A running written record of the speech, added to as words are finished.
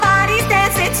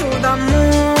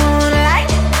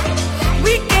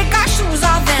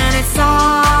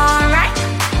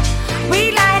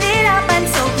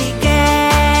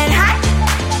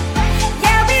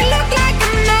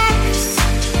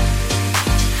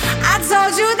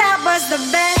told you that was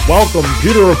the best. Welcome,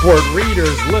 Pewter Report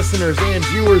readers, listeners, and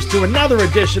viewers to another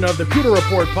edition of the Pewter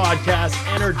Report podcast,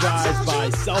 energized by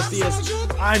Celsius.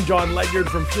 I'm John Ledyard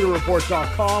from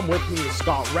PewterReport.com. With me is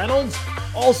Scott Reynolds,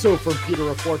 also from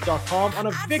PewterReport.com, on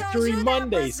a Victory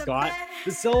Monday, Scott,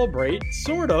 to celebrate,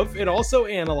 sort of, and also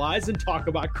analyze and talk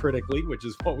about critically, which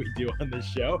is what we do on this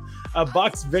show, a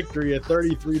Bucs victory, a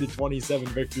 33-27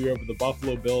 victory over the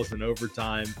Buffalo Bills in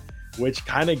overtime, which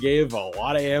kind of gave a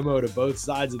lot of ammo to both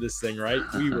sides of this thing, right?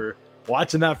 We were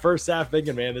watching that first half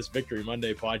thinking, man, this Victory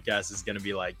Monday podcast is going to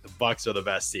be like the Bucs are the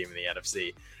best team in the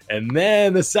NFC. And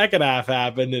then the second half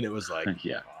happened, and it was like,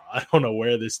 I don't know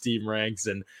where this team ranks,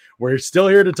 and we're still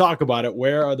here to talk about it.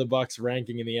 Where are the Bucs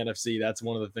ranking in the NFC? That's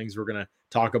one of the things we're going to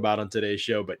talk about on today's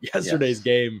show. But yesterday's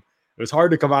game, it was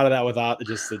hard to come out of that without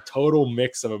just the total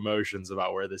mix of emotions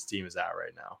about where this team is at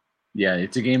right now. Yeah,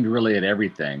 it's a game to really at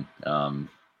everything.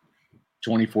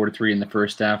 24-3 in the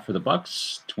first half for the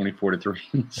Bucs, 24-3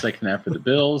 in the second half for the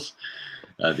Bills.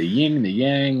 The yin, the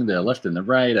yang, the left and the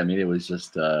right. I mean, it was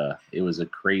just it was a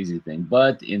crazy thing.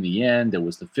 But in the end, it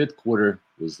was the fifth quarter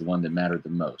was the one that mattered the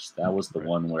most. That was the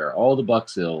one where all the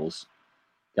Bucs ills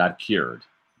got cured.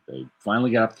 They finally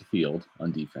got off the field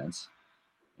on defense,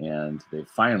 and they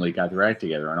finally got their act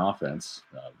together on offense.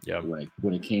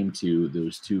 When it came to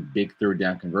those two big third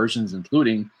down conversions,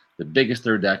 including the biggest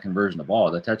third down conversion of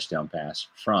all, the touchdown pass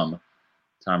from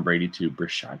Tom Brady to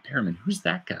Breshad Perriman. Who's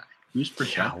that guy? Who's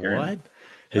Breshad Perriman? What?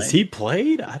 Has he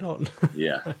played? I don't know.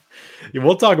 Yeah.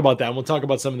 We'll talk about that. We'll talk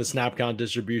about some of the snap count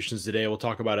distributions today. We'll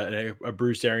talk about a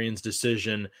Bruce Arians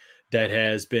decision that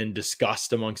has been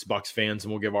discussed amongst Bucs fans,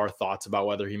 and we'll give our thoughts about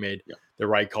whether he made the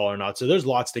right call or not. So there's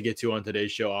lots to get to on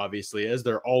today's show, obviously, as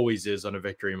there always is on a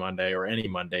Victory Monday or any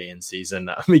Monday in season,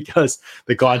 because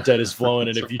the content is flowing.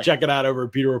 And if you check it out over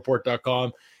at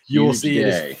PewterReport.com, you will see it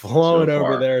is flowing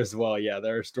over there as well. Yeah,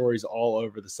 there are stories all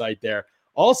over the site there.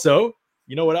 Also,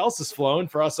 you know what else is flowing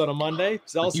for us on a Monday?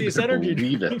 Celsius Energy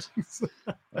Drinks.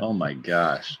 Oh my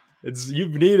gosh.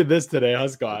 You've needed this today, huh,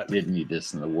 Scott? I did need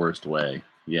this in the worst way.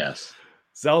 Yes.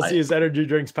 Celsius Energy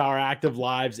Drinks power active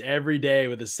lives every day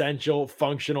with essential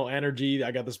functional energy.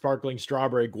 I got the sparkling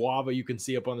strawberry guava. You can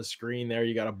see up on the screen there.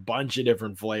 You got a bunch of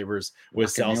different flavors with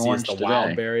Celsius. The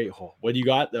wild berry. Oh, what do you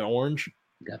got? The orange?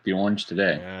 Got the orange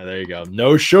today. Yeah, there you go.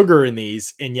 No sugar in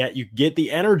these, and yet you get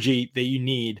the energy that you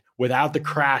need without the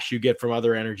crash you get from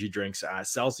other energy drinks.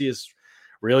 Celsius,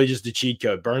 really just a cheat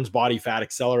code. Burns body fat,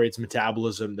 accelerates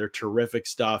metabolism. They're terrific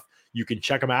stuff. You can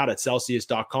check them out at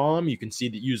Celsius.com. You can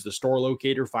use the store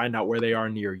locator, find out where they are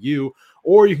near you,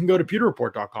 or you can go to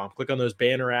PewterReport.com. Click on those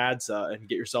banner ads and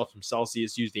get yourself some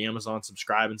Celsius. Use the Amazon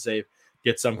subscribe and save.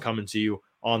 Get some coming to you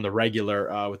on the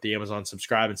regular with the Amazon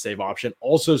subscribe and save option.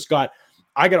 Also, Scott,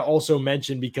 I got to also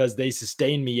mention, because they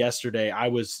sustained me yesterday.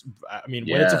 When it's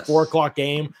a 4:00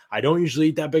 game, I don't usually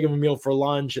eat that big of a meal for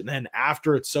lunch. And then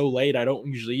after it's so late, I don't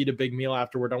usually eat a big meal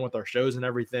after we're done with our shows and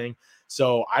everything.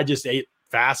 So I just ate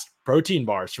fast protein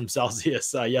bars from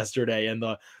Celsius yesterday. And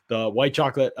the white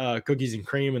chocolate cookies and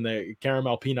cream and the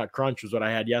caramel peanut crunch was what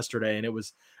I had yesterday. And it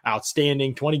was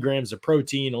outstanding. 20 grams of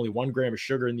protein, only 1 gram of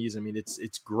sugar in these. I mean,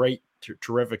 it's great,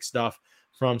 terrific stuff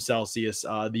from Celsius.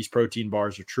 These protein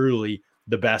bars are truly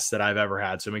the best that I've ever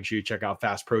had. So make sure you check out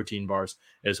Fast Protein Bars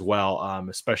as well,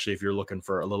 especially if you're looking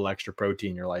for a little extra protein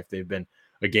in your life. They've been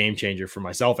a game changer for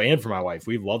myself and for my wife.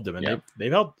 We've loved them, and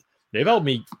they've helped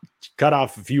me cut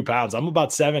off a few pounds. I'm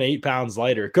about 7-8 pounds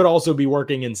lighter. It could also be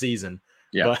working in season.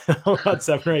 Yeah, but I'm about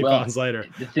 7 or 8 pounds lighter.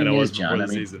 The thing is, John,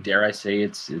 dare I say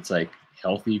it's like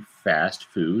healthy fast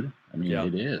food. I mean,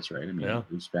 it is, right? I mean,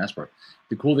 it's fast part.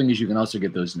 The cool thing is you can also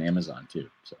get those in Amazon too.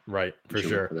 So right, for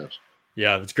sure. For those.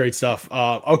 Yeah, that's great stuff.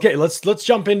 Okay, let's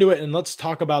jump into it, and let's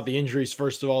talk about the injuries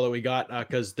first of all that we got,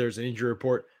 because there's an injury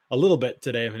report, a little bit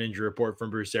today of an injury report from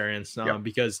Bruce Arians,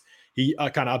 because he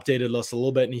kind of updated us a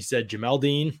little bit, and he said Jamel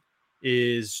Dean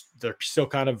they're still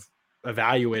kind of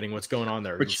evaluating what's going on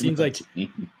there. It seems like,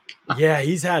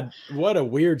 he's had what a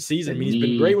weird season. I mean, he's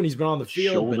been great when he's been on the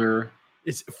field. Shoulder.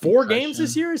 It's 4 games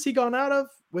this year has he gone out of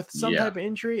with some type of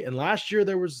injury, and last year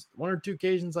there was 1 or 2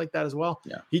 occasions like that as well.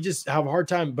 He just have a hard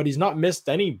time, but he's not missed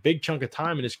any big chunk of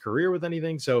time in his career with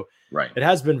anything. So it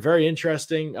has been very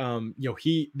interesting.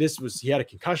 He had a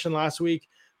concussion last week,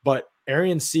 but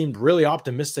Arians seemed really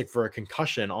optimistic for a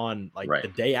concussion on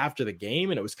the day after the game,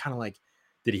 and it was kind of like,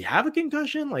 did he have a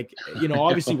concussion?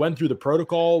 Obviously went through the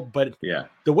protocol, but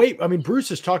the way, Bruce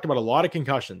has talked about a lot of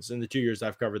concussions in the 2 years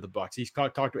I've covered the Bucs. He's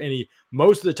talked, and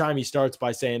most of the time he starts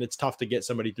by saying it's tough to get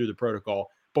somebody through the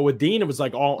protocol. But with Dean, it was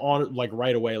all on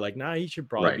right away. He should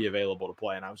probably be available to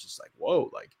play. And I was just like, whoa,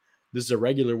 this is a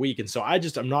regular week. And so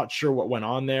I'm not sure what went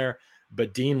on there.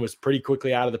 but Dean was pretty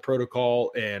quickly out of the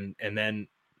protocol. And then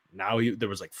now there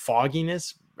was like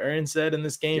fogginess, Aaron said, in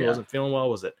this game. He wasn't feeling well.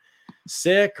 Was it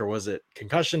sick or was it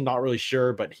concussion? Not really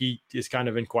sure, but he is kind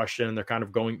of in question, and they're kind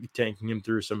of taking him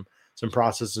through some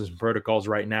processes and protocols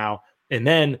right now. And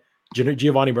then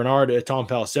Giovanni Bernard, Tom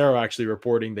Pelissero actually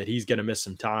reporting that he's going to miss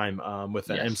some time with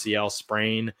an MCL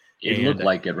sprain. It looked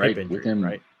like it, right? Injury, with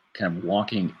him kind of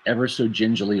walking ever so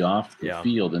gingerly off the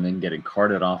field and then getting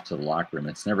carted off to the locker room.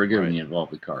 It's never good when you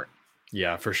involve the cart.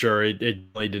 Yeah, for sure. It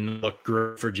really didn't look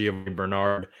good for Giovanni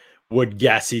Bernard. Would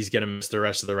guess he's going to miss the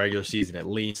rest of the regular season at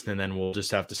least, and then we'll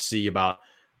just have to see about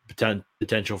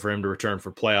potential for him to return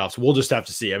for playoffs. We'll just have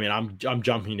to see. I mean, I'm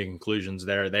jumping to conclusions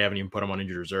there. They haven't even put him on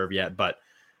injured reserve yet, but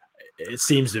it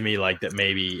seems to me like that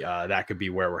maybe that could be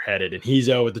where we're headed. And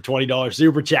Hezo with the $20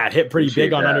 super chat hit pretty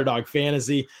big on Underdog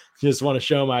Fantasy. Just want to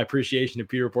show my appreciation to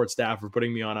Pewter Report staff for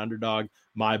putting me on Underdog,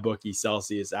 MyBookie,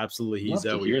 Celsius. Absolutely,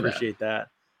 Hezo. We appreciate that.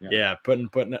 Yeah, putting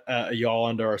y'all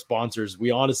under our sponsors.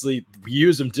 We honestly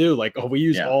use them too. Like, we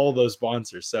use all those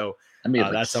sponsors. So I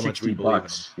mean, that's how much we believe in them.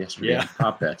 Yesterday,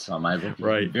 prop bets on MyBookie.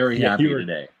 Right, I'm very happy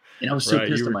today. And I was so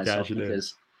pissed at myself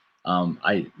because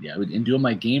in doing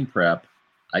my game prep,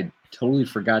 I totally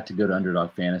forgot to go to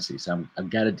Underdog Fantasy. So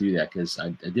I've got to do that because I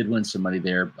did win some money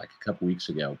there like a couple weeks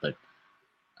ago, but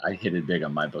I hit it big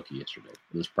on MyBookie yesterday.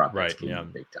 Those prop bets came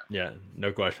in big time. Yeah,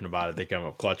 no question about it. They come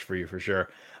up clutch for you for sure.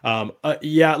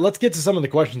 Let's get to some of the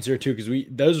questions here too, because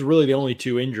those are really the only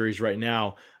two injuries right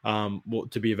now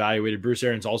to be evaluated. Bruce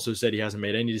Arians also said he hasn't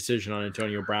made any decision on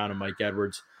Antonio Brown and Mike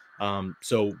Edwards.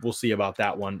 So we'll see about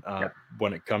that one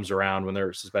when it comes around, when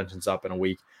their suspension's up in a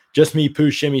week. Just Me Pooh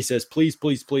Shimmy says, please,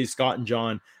 Scott and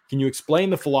John, can you explain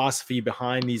the philosophy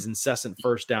behind these incessant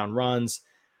first down runs?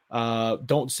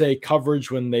 Don't say coverage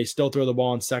when they still throw the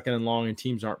ball in second and long and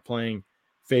teams aren't playing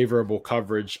favorable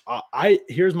coverage.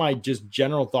 Here's my just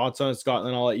general thoughts on it, Scott, and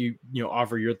then I'll let you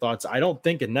offer your thoughts. I don't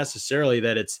think it necessarily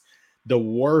that it's the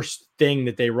worst thing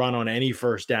that they run on any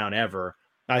first down ever.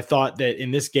 I thought that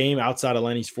in this game, outside of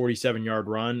Lenny's 47-yard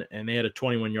run, and they had a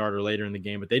 21-yarder later in the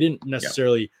game, but they didn't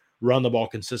necessarily run the ball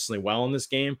consistently well in this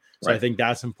game. So I think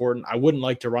that's important. I wouldn't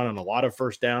like to run on a lot of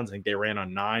first downs. I think they ran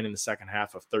on 9 in the second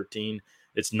half of 13.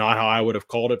 It's not how I would have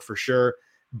called it for sure.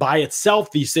 By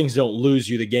itself, these things don't lose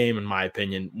you the game, in my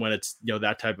opinion, when it's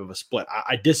that type of a split.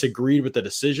 I disagreed with the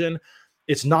decision.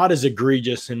 It's not as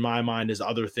egregious in my mind as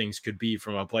other things could be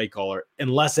from a play caller,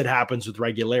 unless it happens with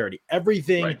regularity.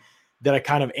 Everything that I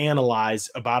kind of analyze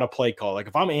about a play call, like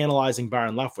if I'm analyzing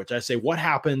Byron Leftwich, I say what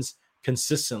happens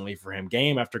consistently for him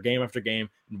game after game after game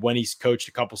when he's coached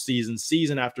a couple seasons,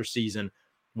 season after season.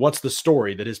 What's the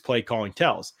story that his play calling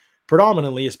tells?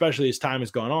 Predominantly, especially as time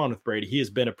has gone on with Brady, he has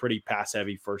been a pretty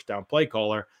pass-heavy first-down play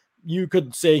caller. You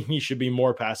could say he should be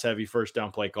more pass-heavy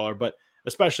first-down play caller, but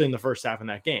especially in the first half in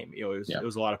that game, it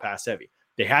was a lot of pass-heavy.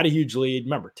 They had a huge lead.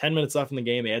 Remember, 10 minutes left in the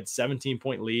game. They had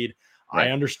 17-point lead. I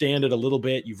understand it a little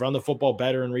bit. You've run the football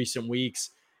better in recent weeks.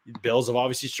 The Bills have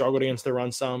obviously struggled against the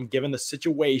run some. Given the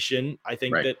situation, I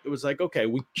think that it was like, okay,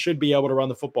 we should be able to run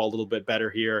the football a little bit better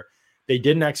here. They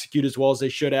didn't execute as well as they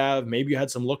should have. Maybe you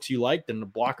had some looks you liked and a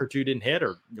block or two didn't hit,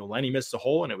 or Lenny missed a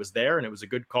hole and it was there and it was a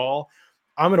good call.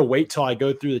 I'm going to wait till I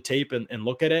go through the tape and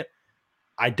look at it.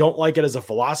 I don't like it as a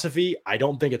philosophy. I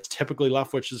don't think it's typically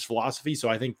Leftwich's philosophy. So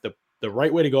I think the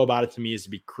right way to go about it to me is to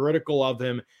be critical of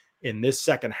him in this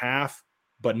second half,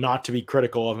 but not to be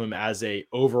critical of him as a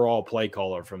overall play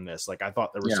caller from this. Like, I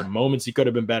thought there were some moments he could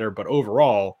have been better, but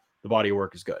overall the body of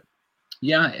work is good.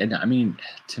 Yeah, and I mean,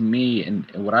 to me, and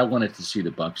what I wanted to see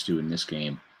the Bucs do in this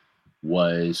game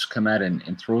was come out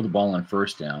and throw the ball on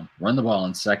first down, run the ball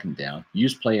on second down,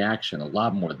 use play action a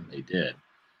lot more than they did.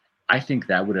 I think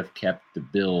that would have kept the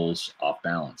Bills off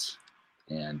balance,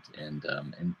 and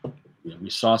we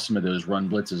saw some of those run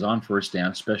blitzes on first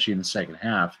down, especially in the second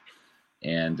half,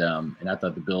 and I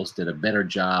thought the Bills did a better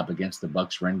job against the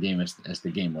Bucs run game as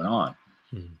the game went on.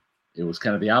 Mm-hmm. It was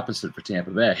kind of the opposite for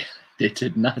Tampa Bay. They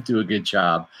did not do a good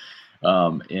job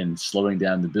in slowing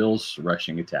down the Bills'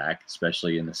 rushing attack,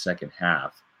 especially in the second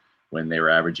half when they were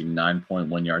averaging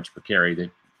 9.1 yards per carry. They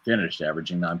finished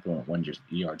averaging 9.1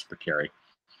 yards per carry.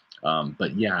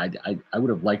 But yeah, I would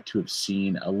have liked to have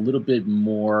seen a little bit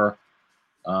more,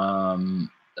 I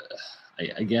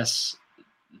guess,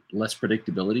 less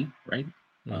predictability, right?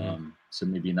 Mm-hmm. So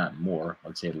maybe not more,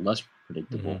 I'd say less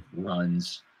predictable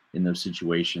runs in those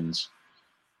situations.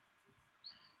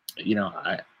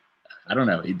 I don't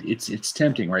know. It's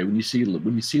tempting, right? When you see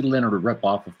Leonard rip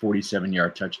off a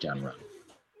 47-yard touchdown run,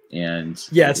 and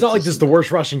it's not like this is the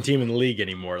worst rushing team in the league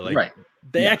anymore. Like,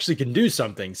 they actually can do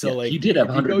something. So like, he did have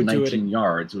 119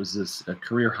 yards. It was a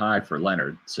career high for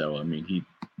Leonard. So I mean,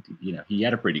 he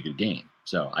had a pretty good game.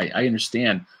 So I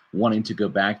understand wanting to go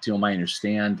back to him. I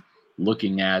understand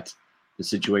looking at the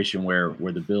situation where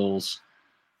the Bills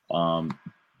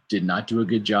did not do a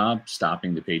good job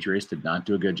stopping the Patriots, did not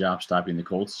do a good job stopping the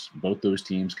Colts. Both those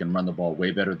teams can run the ball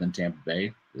way better than Tampa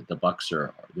Bay. The Bucs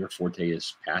their forte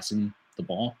is passing the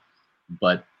ball,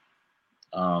 but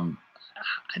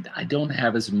I don't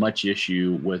have as much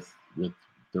issue with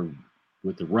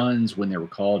the runs when they were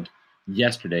called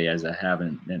yesterday as I have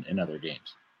in other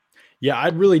games. Yeah,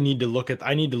 I need to look at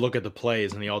the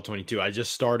plays in the All-22. I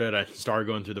started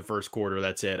going through the first quarter.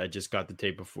 That's it. I just got the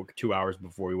tape before 2 hours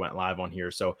before we went live on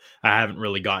here. So I haven't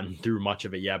really gotten through much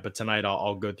of it yet, but tonight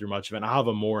I'll go through much of it. And I'll have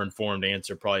a more informed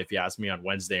answer probably if you ask me on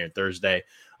Wednesday and Thursday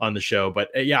on the show. But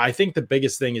yeah, I think the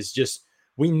biggest thing is just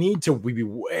we need to be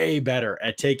way better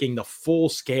at taking the full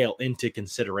scale into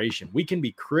consideration. We can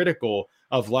be critical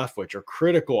of Leftwich or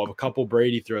critical of a couple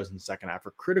Brady throws in the second half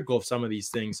or critical of some of these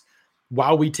things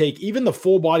while we take even the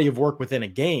full body of work within a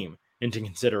game into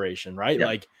consideration, right? Yeah.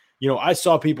 Like, I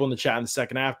saw people in the chat in the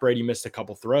second half, Brady missed a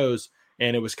couple throws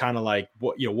and it was kind of like,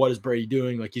 what is Brady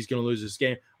doing? Like he's going to lose this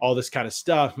game, all this kind of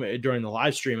stuff during the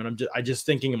live stream. And I just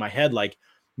thinking in my head, like,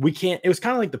 it was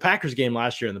kind of like the Packers game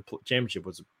last year in the championship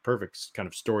was a perfect kind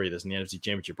of story of this in the NFC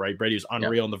championship, right? Brady was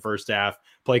unreal in the first half.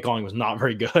 Play calling was not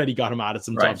very good. He got him out of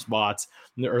some tough spots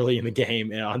early in the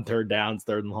game and on third downs,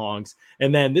 third and longs.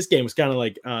 And then this game was kind of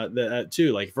like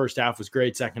too, like first half was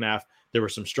great. Second half, there were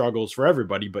some struggles for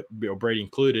everybody, but Brady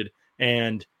included.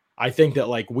 And I think that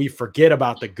like we forget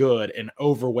about the good and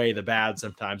overweigh the bad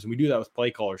sometimes. And we do that with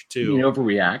play callers too. You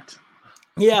overreact.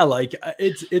 Yeah, like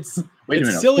it's Wait a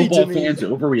minute. Silly Football to me. Fans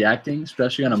overreacting,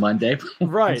 especially on a Monday,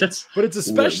 right? But it's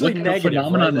especially what negative.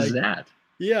 Phenomenon right? is that?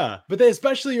 Yeah, but they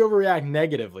especially overreact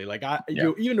negatively. Like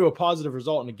even to a positive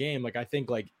result in a game. Like I think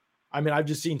I've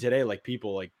just seen today like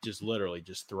people like just literally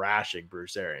just thrashing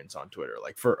Bruce Arians on Twitter.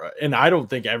 Like and I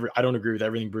don't agree with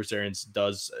everything Bruce Arians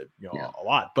does. A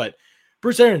lot, but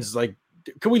Bruce Arians is like.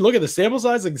 Can we look at the sample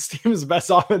size? Like, this team is the best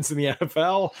offense in the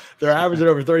NFL. They're averaging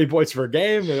over 30 points per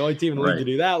game. They're the only team in the league to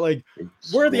do that. Like,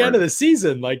 we're at the end of the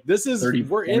season. Like,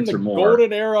 we're in the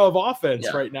golden era of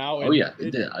offense right now. I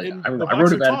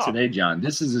wrote about it today, John.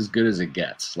 This is as good as it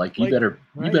gets. Like, you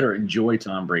better enjoy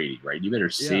Tom Brady, right? You better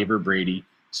savor Brady,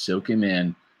 soak him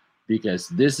in, because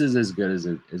this is as good as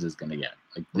it's going to get.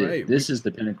 Like, this is the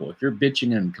pinnacle. If you're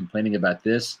bitching and complaining about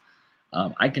this,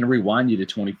 I can rewind you to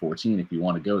 2014 if you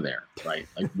want to go there, right?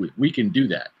 Like we can do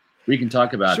that. We can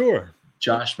talk about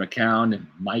Josh McCown and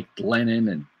Mike Glennon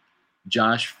and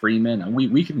Josh Freeman, and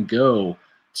we can go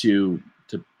to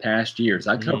past years.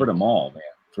 I covered them all,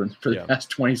 man, for the past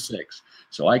 26.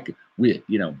 So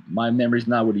my memory's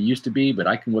not what it used to be, but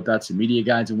I can whip out some media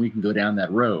guides and we can go down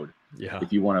that road. Yeah.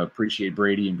 If you want to appreciate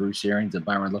Brady and Bruce Arians and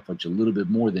Byron Leftwich a little bit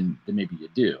more than maybe you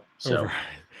do. So.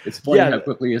 It's funny how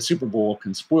quickly a Super Bowl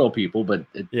can spoil people, but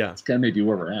it's kind of maybe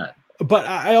where we're at. But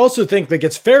I also think like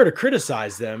it's fair to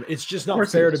criticize them. It's just not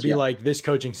fair to be like, this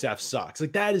coaching staff sucks.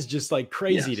 Like that is just like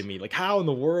crazy to me. Like how in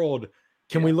the world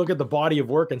can we look at the body of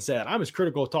work and say I'm as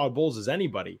critical of Todd Bowles as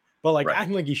anybody? But like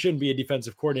acting like he shouldn't be a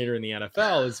defensive coordinator in the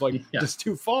NFL is like just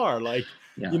too far. Like,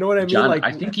 you know what I mean? John, like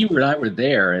I think you and I were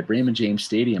there at Raymond James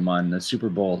Stadium on the Super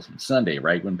Bowl Sunday,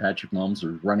 right? When Patrick Mahomes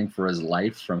was running for his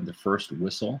life from the first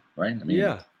whistle, right? I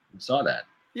mean, we saw that.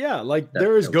 Yeah, like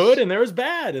there is good and there is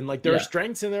bad, and like there are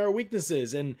strengths and there are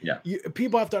weaknesses, and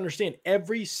people have to understand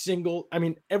every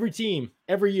team,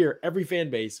 every year, every fan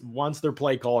base wants their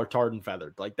play caller tarred and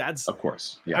feathered. Like that's of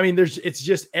course. Yeah. I mean, it's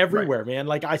just everywhere, man.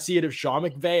 Like I see it with Sean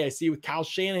McVay, I see it with Kyle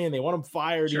Shanahan. They want him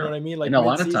fired. You know what I mean? Like and a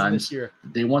lot of times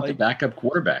they want the backup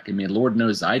quarterback. I mean, Lord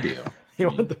knows I do.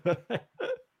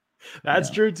 That's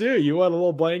true too. You want a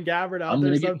little Blaine Gabbert out there? I'm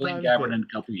going to get Blaine Gabbert in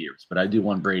a couple of years, but I do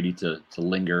want Brady to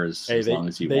linger as long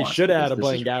as he wants. They should have had a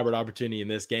Blaine Gabbert opportunity in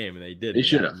this game, and they did. They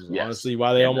should have. Honestly,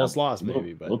 why they almost lost,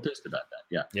 maybe. But a little pissed about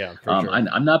that. Yeah. Sure.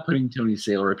 I'm not putting Tony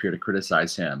Saylor up here to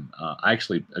criticize him. I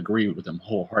actually agree with him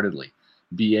wholeheartedly.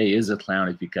 BA is a clown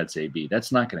if he cuts AB.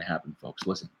 That's not going to happen, folks.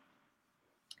 Listen,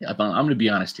 I'm going to be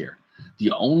honest here.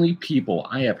 The only people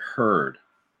I have heard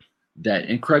that,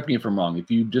 and correct me if I'm wrong, if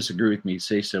you disagree with me,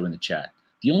 say so in the chat.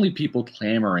 The only people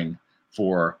clamoring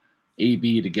for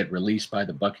AB to get released by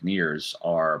the Buccaneers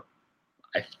are,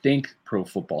 I think, Pro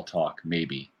Football Talk,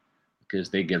 maybe, because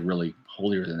they get really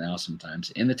holier than thou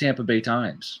sometimes, in the Tampa Bay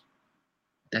Times.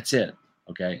 That's it,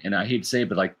 okay? And I hate to say it,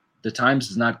 but like the Times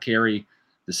does not carry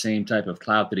the same type of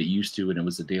clout that it used to, and it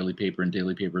was the daily paper, and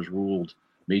daily papers ruled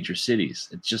major cities.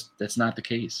 It's just, that's not the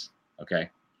case, okay?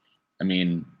 I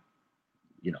mean,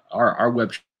 our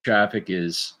web traffic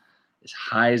is as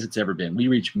high as it's ever been. We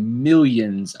reach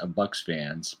millions of Bucs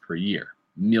fans per year,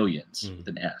 millions with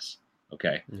an S.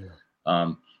 Okay.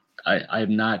 I have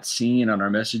not seen on our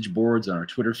message boards, on our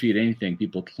Twitter feed, anything,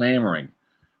 people clamoring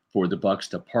for the Bucks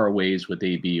to part ways with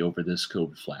AB over this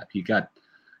COVID flap. He got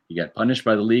punished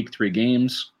by the league 3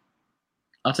 games.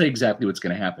 I'll tell you exactly what's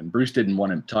going to happen. Bruce didn't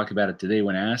want to talk about it today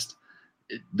when asked.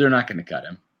 They're not going to cut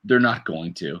him. They're not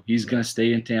going to. He's going to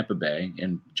stay in Tampa Bay,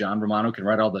 and John Romano can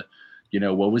write all the,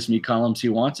 woe was me columns he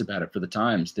wants about it for the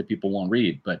Times that people won't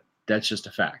read, but that's just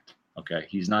a fact. Okay,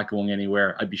 he's not going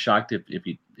anywhere. I'd be shocked if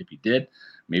he did.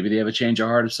 Maybe they have a change of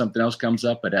heart if something else comes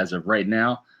up, but as of right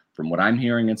now, from what I'm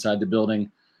hearing inside the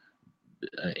building,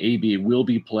 AB will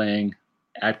be playing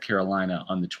at Carolina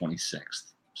on the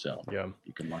 26th. So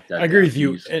you can mark that. I agree with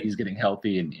you. He's getting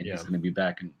healthy, and he's going to be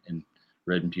back in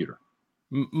red and pewter.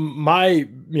 My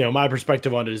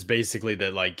perspective on it is basically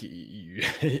that like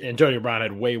Antonio Brown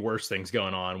had way worse things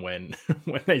going on when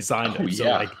they signed him. So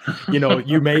like,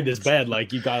 you made this bed,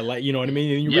 like you gotta let, you know what I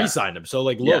mean? And you re-signed him. So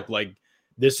like, look, like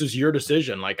this is your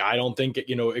decision. Like, I don't think,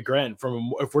 again,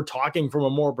 if we're talking from a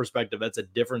moral perspective, that's a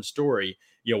different story.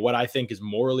 What I think is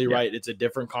morally right. It's a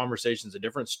different conversation. It's a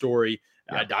different story.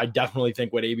 I definitely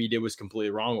think what AB did was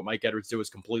completely wrong. What Mike Edwards did was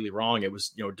completely wrong. It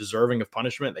was, deserving of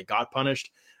punishment. They got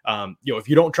punished. If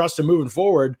you don't trust him moving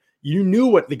forward, you knew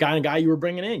what the guy you were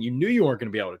bringing in. You knew you weren't going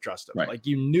to be able to trust him. Right. Like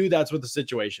you knew that's what the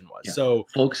situation was. Yeah. So,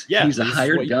 folks, he's a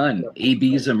hired gun.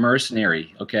 AB's a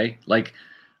mercenary. Okay, like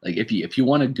if you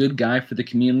want a good guy for the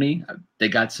community, they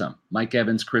got some. Mike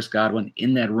Evans, Chris Godwin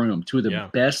in that room, 2 of the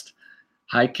best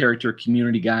high character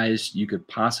community guys you could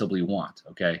possibly want.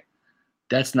 Okay,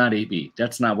 that's not AB.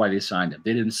 That's not why they signed him.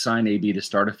 They didn't sign AB to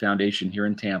start a foundation here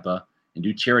in Tampa and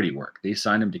do charity work. They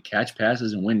signed him to catch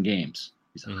passes and win games.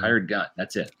 He's a hired gun.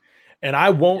 That's it. And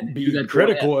I won't be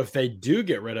critical if they do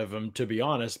get rid of him, to be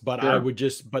honest, but I would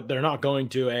but they're not going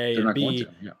to.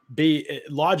 B,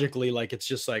 logically, like, it's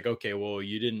just like, okay, well,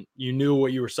 you knew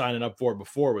what you were signing up for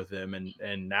before with him.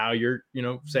 And now you're,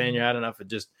 saying you had enough. It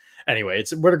just, anyway,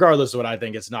 it's regardless of what I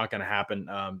think, it's not going to happen.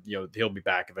 He'll be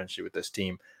back eventually with this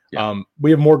team. Yeah.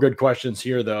 We have more good questions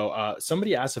here though.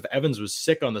 Somebody asked if Evans was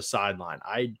sick on the sideline.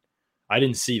 I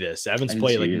didn't see this. Evans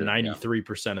played like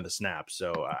 93% of the snaps.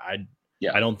 So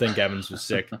I don't think Evans was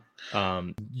sick.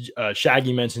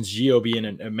 Shaggy mentions Gio being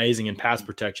amazing in pass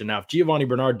protection. Now, if Giovanni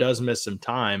Bernard does miss some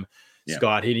time,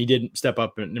 Scott, he didn't step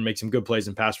up and make some good plays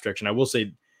in pass protection. I will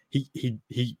say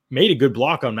he made a good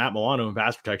block on Matt Milano in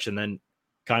pass protection, then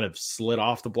kind of slid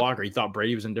off the block, or he thought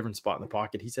Brady was in a different spot in the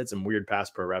pocket. He's had some weird pass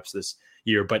pro reps this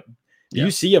year, but do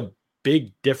you see a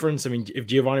big difference? I mean, if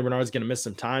Giovanni Bernard is going to miss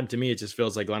some time, to me, it just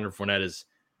feels like Leonard Fournette is.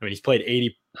 I mean, he's played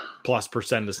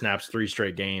 80+% of the snaps 3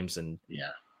 straight games, and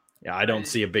I don't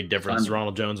see a big difference.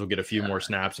 Ronald Jones will get a few more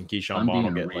snaps, and Keyshawn Vaughn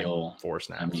will get like 4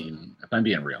 snaps. I mean, if I'm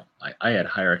being real, I had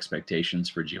higher expectations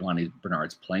for Giovanni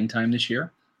Bernard's playing time this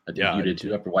year. I think you did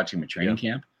too after watching him at training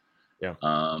camp. Yeah.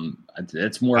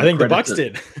 It's more. I think the Bucs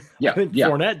did. I think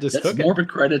Fournette just took it. More of a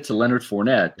credit to Leonard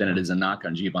Fournette than it is a knock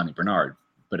on Giovanni Bernard.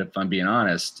 But if I'm being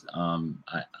honest,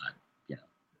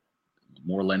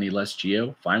 more Lenny, less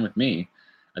Gio, fine with me.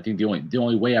 I think the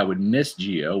only way I would miss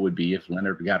Gio would be if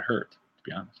Leonard got hurt, to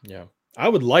be honest. Yeah. I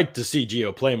would like to see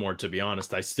Gio play more, to be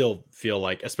honest. I still feel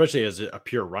like, especially as a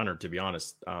pure runner, to be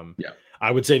honest.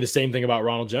 I would say the same thing about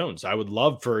Ronald Jones. I would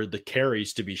love for the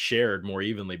carries to be shared more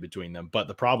evenly between them. But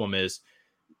the problem is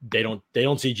they don't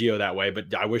see Gio that way.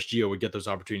 But I wish Gio would get those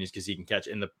opportunities because he can catch.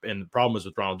 And the problem is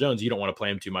with Ronald Jones, you don't want to play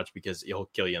him too much because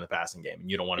he'll kill you in the passing game, and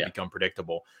you don't want to become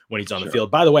predictable when he's on the field.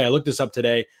 By the way, I looked this up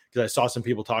today because I saw some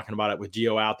people talking about it with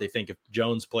Gio out. They think if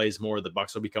Jones plays more, the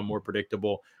Bucs will become more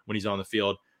predictable when he's on the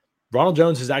field. Ronald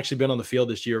Jones has actually been on the field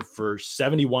this year for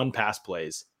 71 pass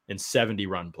plays and 70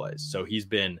 run plays. So he's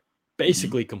been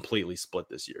basically completely split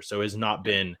this year. So has not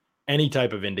been any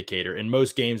type of indicator. In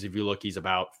most games, if you look, he's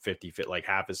about 50, like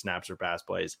half his snaps are pass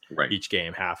plays each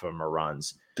game, half of them are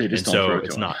runs. They just don't throw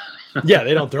to him.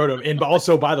 They don't throw to him. And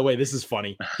also, by the way, this is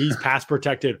funny. He's pass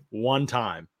protected 1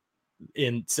 time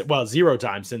 0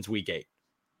 times since week 8.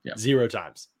 0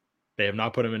 times. They have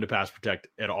not put him into pass protect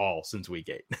at all since week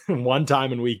 8. 1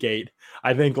 time in week 8.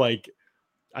 I think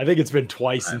it's been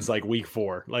twice since like week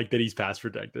 4, like that he's pass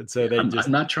protected. So I'm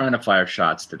not trying to fire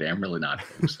shots today. I'm really not.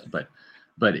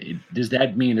 But does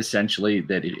that mean essentially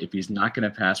that if he's not going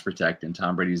to pass protect and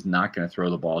Tom Brady's not going to throw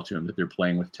the ball to him, that they're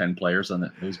playing with 10 players on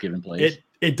those given plays?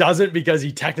 It doesn't, because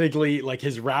he technically, like,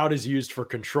 his route is used for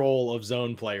control of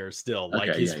zone players still. Like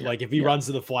if he runs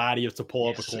to the flat, he has to pull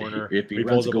up a corner. If he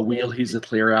runs a wheel, he's a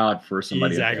clear out for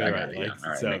somebody. Exactly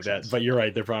right. But you're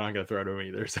right. They're probably not going to throw to him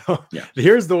either. So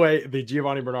here's the way the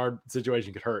Giovanni Bernard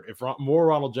situation could hurt. If more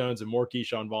Ronald Jones and more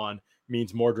Keyshawn Vaughn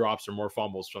means more drops or more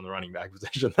fumbles from the running back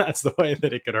position. That's the way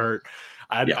that it could hurt.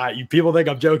 People think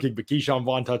I'm joking, but Keyshawn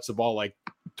Vaughn touched the ball like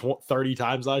 30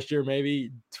 times last year,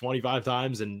 maybe 25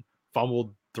 times, and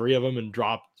fumbled 3 of them and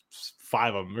dropped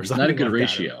 5 of them or something. Not a good like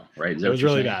ratio, right? It was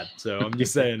really bad. So I'm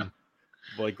just saying,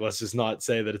 like, let's just not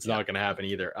say that it's not going to happen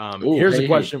either. Here's a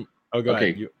question. Oh, go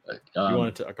ahead. You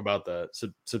want to talk about the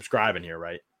subscribing here,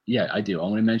 right? Yeah, I do. I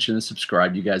want to mention the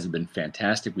subscribe. You guys have been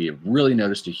fantastic. We have really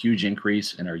noticed a huge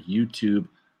increase in our YouTube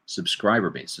subscriber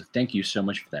base. So thank you so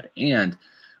much for that. And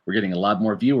we're getting a lot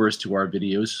more viewers to our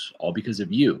videos, all because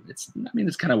of you. It's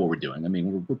kind of what we're doing. I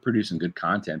mean, we're producing good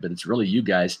content, but it's really you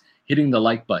guys hitting the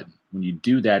like button. When you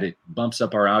do that, it bumps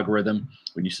up our algorithm.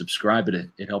 When you subscribe,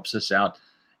 it helps us out.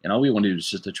 And all we want to do is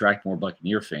just attract more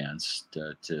Buccaneer fans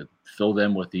to fill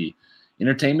them with the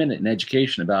entertainment and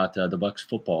education about the Bucs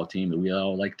football team that we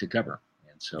all like to cover.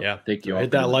 And so thank you all.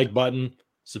 Hit that like button,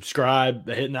 subscribe.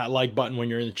 Hitting that like button when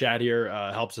you're in the chat here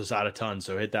helps us out a ton.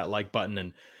 So hit that like button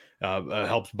and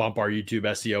helps bump our YouTube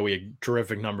SEO. We had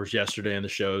terrific numbers yesterday in the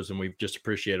shows, and we've just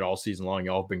appreciated all season long.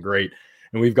 Y'all have been great.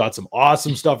 And we've got some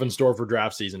awesome stuff in store for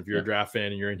draft season. If you're a draft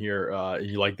fan and you're in here and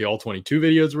you like the all 22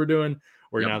 videos we're doing,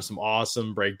 we're going to have some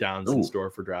awesome breakdowns in store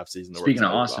for draft season. Speaking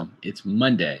of awesome, it's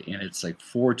Monday, and it's like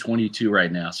 4:22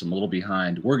 right now, so I'm a little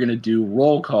behind. We're going to do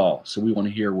roll call. So we want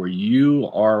to hear where you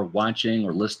are watching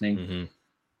or listening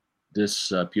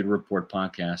this Pewter Report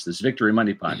podcast, this Victory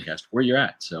Monday podcast, where you're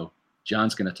at. So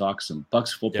John's going to talk some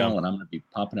Bucs football, and I'm going to be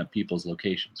popping up people's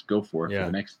locations. Go for it for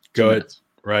the next 2 minutes.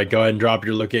 Right. Go ahead and drop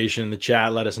your location in the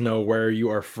chat. Let us know where you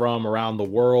are from around the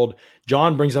world.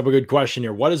 John brings up a good question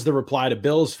here. What is the reply to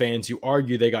Bills fans who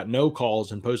argue they got no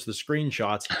calls and post the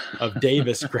screenshots of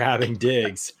Davis grabbing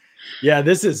Diggs? Yeah,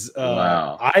 this is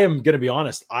wow. I am going to be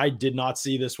honest. I did not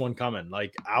see this one coming.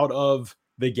 Like, out of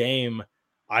the game,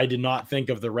 I did not think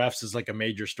of the refs as like a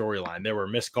major storyline. There were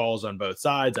missed calls on both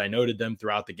sides. I noted them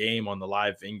throughout the game on the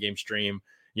live in-game stream.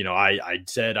 You know, I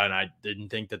said, and I didn't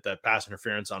think that the pass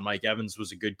interference on Mike Evans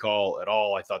was a good call at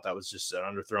all. I thought that was just an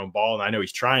underthrown ball. And I know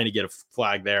he's trying to get a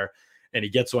flag there, and he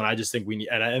gets one. I just think we need,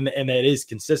 and it is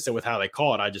consistent with how they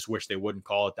call it. I just wish they wouldn't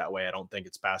call it that way. I don't think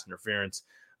it's pass interference.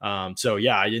 So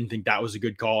yeah, I didn't think that was a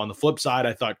good call. On the flip side,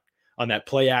 I thought on that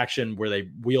play action where they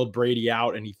wheeled Brady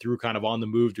out and he threw kind of on the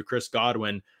move to Chris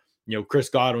Godwin, you know, Chris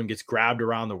Godwin gets grabbed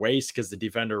around the waist because the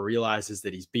defender realizes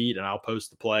that he's beat, and I'll post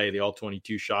the play, the all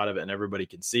 22 shot of it, and everybody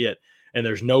can see it. And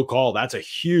there's no call. That's a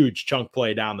huge chunk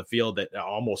play down the field that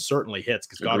almost certainly hits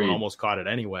because Godwin almost caught it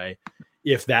anyway.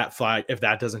 If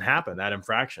that doesn't happen, that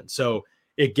infraction. So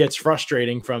it gets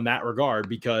frustrating from that regard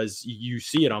because you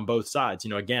see it on both sides. You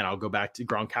know, again, I'll go back to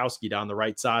Gronkowski down the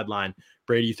right sideline.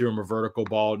 Brady threw him a vertical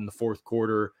ball in the fourth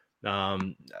quarter.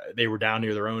 They were down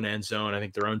near their own end zone, I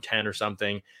think their own 10 or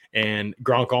something, and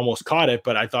Gronk almost caught it,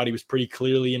 but I thought he was pretty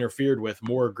clearly interfered with,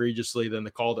 more egregiously than the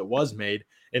call that was made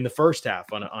in the first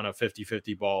half on a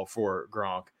 50-50 ball for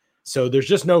Gronk. So there's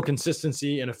just no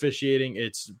consistency in officiating.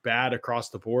 It's bad across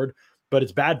the board, but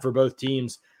it's bad for both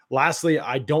teams. Lastly,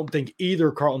 I don't think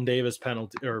either Carlton Davis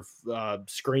penalty or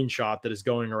screenshot that is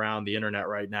going around the internet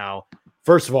right now.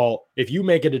 First of all, if you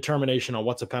make a determination on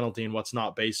what's a penalty and what's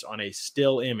not based on a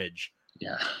still image,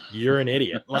 you're an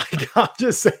idiot. Like, I'm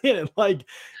just saying it. Like,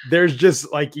 there's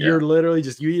just like, you're literally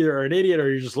just, you either are an idiot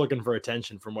or you're just looking for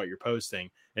attention from what you're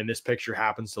posting. And this picture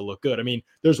happens to look good. I mean,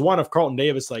 there's one of Carlton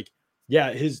Davis, like,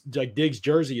 his like Diggs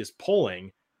jersey is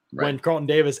pulling when Carlton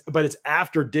Davis, but it's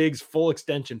after Diggs full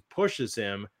extension pushes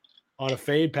him on a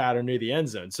fade pattern near the end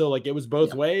zone. So like, it was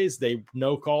both ways. They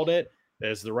no called it.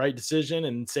 There's the right decision.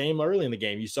 And same early in the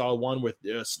game, you saw one with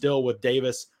still with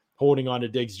Davis holding on to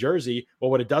Diggs' jersey.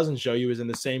 Well, what it doesn't show you is in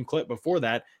the same clip before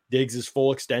that, Diggs is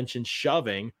full extension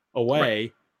shoving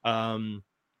away Carlton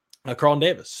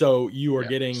Davis. So you are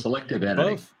getting selective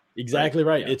editing. Both. Exactly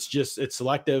right. Yeah. It's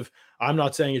selective. I'm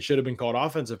not saying it should have been called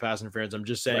offensive pass interference. I'm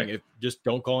just saying if just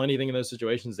don't call anything in those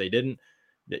situations. They didn't.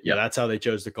 Yeah, that's how they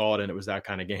chose to call it, and it was that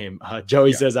kind of game.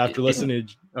 Joey says after listening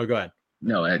to, go ahead.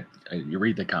 No, you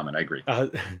read the comment. I agree.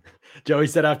 Joey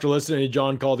said after listening to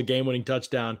John call the game-winning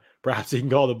touchdown, perhaps he can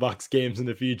call the Bucs games in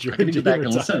the future. I need to go back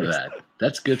and listen to that.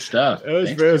 That's good stuff. I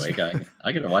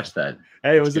got to watch that.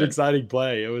 Hey, it was an exciting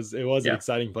play. It was an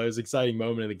exciting play. It was an exciting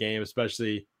moment in the game,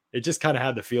 especially it just kind of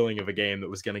had the feeling of a game that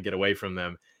was going to get away from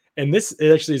them. And this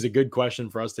actually is a good question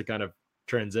for us to kind of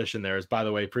transition there. Is, by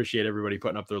the way, appreciate everybody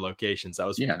putting up their locations. That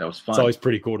was fun. It's always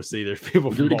pretty cool to see. There's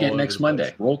people do it again next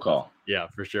Monday. Roll call. Yeah,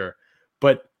 for sure.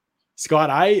 But Scott,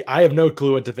 I have no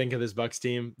clue what to think of this Bucs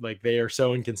team. Like, they are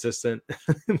so inconsistent.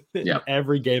 In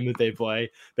every game that they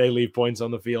play, they leave points on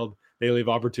the field. They leave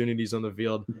opportunities on the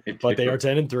field. But they are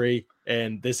 10-3,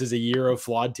 and this is a year of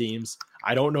flawed teams.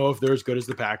 I don't know if they're as good as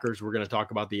the Packers. We're going to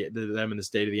talk about them in the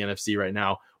state of the NFC right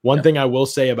now. One thing I will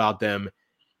say about them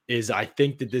is I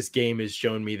think that this game has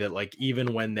shown me that, like,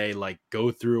 even when they like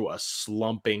go through a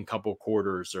slumping couple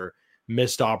quarters or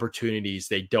missed opportunities,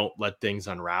 they don't let things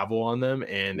unravel on them,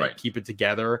 and they keep it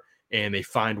together, and they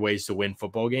find ways to win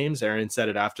football games. Aaron said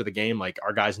it after the game, like,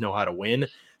 our guys know how to win.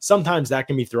 Sometimes that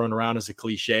can be thrown around as a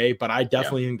cliche, but I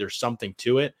definitely think there's something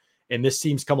to it. And this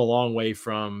team's come a long way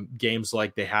from games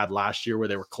like they had last year where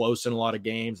they were close in a lot of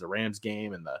games, the Rams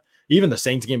game and even the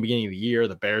Saints game beginning of the year,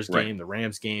 the Bears game, the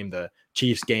Rams game, the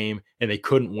Chiefs game, and they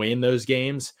couldn't win those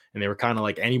games. And they were kind of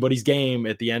like anybody's game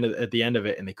at the end of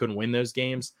it, and they couldn't win those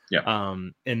games.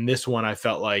 And this one, I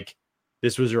felt like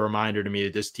this was a reminder to me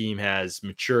that this team has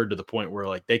matured to the point where,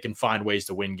 like, they can find ways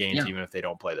to win games even if they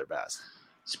don't play their best.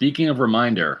 Speaking of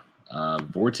reminder,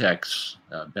 Vortex,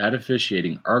 bad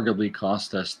officiating arguably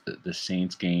cost us the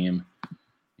Saints game.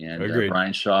 And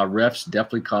Brian Shaw, refs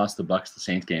definitely cost the Bucs the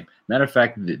Saints game. Matter of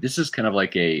fact, this is kind of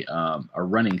like a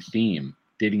running theme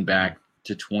dating back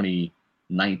to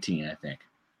 2019, I think.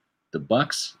 The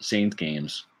Bucs Saints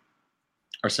games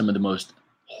are some of the most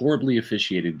horribly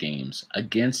officiated games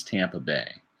against Tampa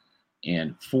Bay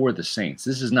and for the Saints.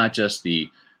 This is not just the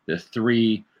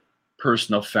 3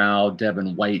 personal foul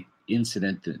Devin White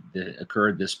incident that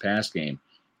occurred this past game.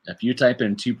 If you type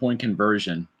in 2-point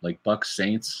conversion like Bucs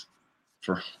Saints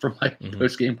for my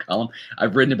post-game column,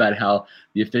 I've written about how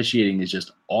the officiating is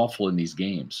just awful in these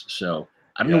games. So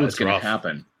I don't know what's going to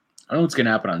happen. I don't know what's going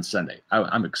to happen on Sunday.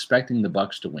 I'm expecting the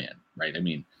Bucs to win, right? I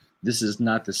mean, this is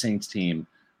not the Saints team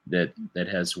that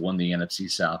has won the NFC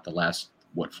South the last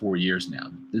 4 years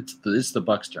now. It's the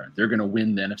Bucs' turn. They're going to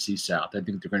win the NFC South. I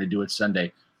think they're going to do it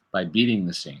Sunday by beating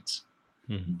the Saints.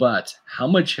 But how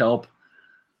much help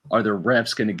are the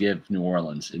refs going to give New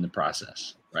Orleans in the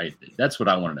process, right? That's what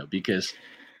I want to know, because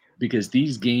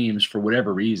these games, for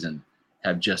whatever reason,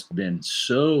 have just been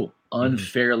so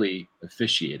unfairly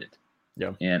officiated.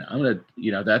 Yeah. And I'm going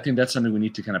to, I think that's something we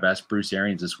need to kind of ask Bruce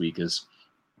Arians this week is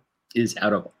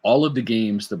out of all of the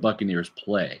games the Buccaneers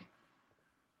play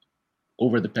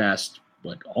over the past,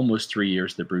 almost 3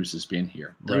 years that Bruce has been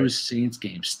here, those Saints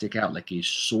games stick out like a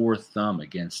sore thumb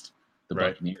against the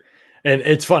Buccaneers. And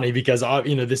it's funny because,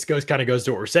 this kind of goes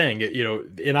to what we're saying,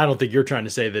 and I don't think you're trying to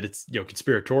say that it's,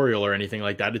 conspiratorial or anything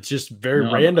like that. It's just very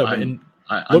random.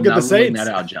 Look at the Saints. That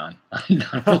out, John. I'm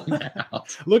not ruling that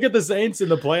out. Look at the Saints in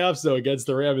the playoffs, though, against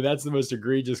the Rams. I mean, that's the most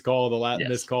egregious call of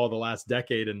this call of the last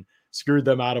decade, and screwed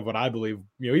them out of what I believe.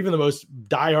 Even the most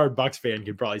diehard Bucs fan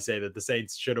could probably say that the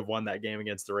Saints should have won that game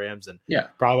against the Rams, and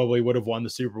probably would have won the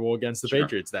Super Bowl against the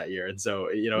Patriots that year. And so,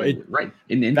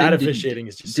 And that officiating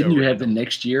is just. Didn't you have the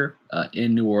next year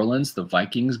in New Orleans the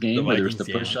Vikings game where there was the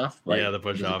push off? Right? Yeah, the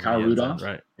push off. Kyle Rudolph,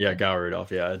 right? Yeah, Kyle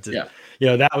Rudolph. Yeah,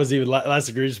 that was even less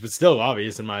egregious, but still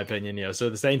obvious in my opinion. So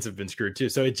the Saints have been screwed too.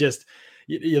 So it just.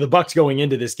 The Bucs going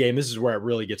into this game, this is where it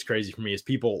really gets crazy for me, is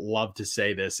people love to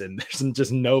say this, and there's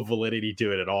just no validity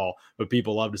to it at all. But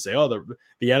people love to say, oh,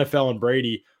 the NFL and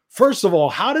Brady. First of all,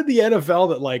 how did the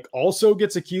NFL that also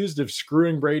gets accused of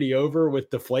screwing Brady over with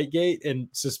Deflategate and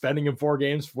suspending him 4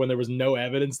 games when there was no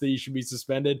evidence that he should be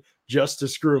suspended just to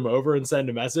screw him over and send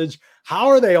a message? How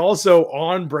are they also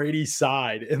on Brady's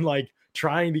side and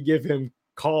trying to give him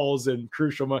calls and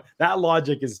crucial that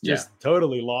logic is just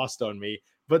totally lost on me.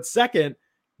 But second,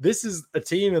 this is a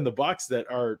team in the Bucs that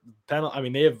are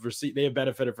they have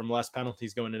benefited from less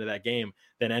penalties going into that game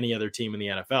than any other team in the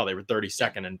NFL. They were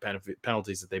 32nd in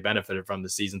penalties that they benefited from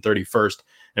this season, 31st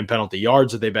in penalty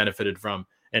yards that they benefited from,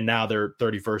 and now they're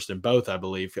 31st in both, I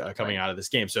believe, coming out of this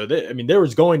game. So there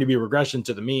was going to be regression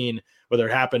to the mean, whether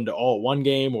it happened all at one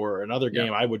game or another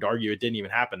game. I would argue it didn't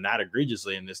even happen that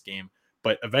egregiously in this game.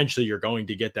 But eventually you're going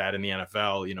to get that in the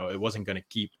NFL. It wasn't going to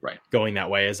keep going that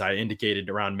way, as I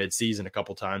indicated around midseason a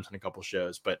couple times in a couple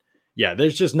shows. But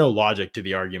there's just no logic to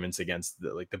the arguments against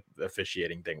the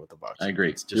officiating thing with the Bucs. I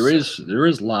agree. There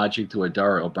is logic to what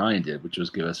Dara O'Brien did, which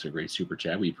was give us a great super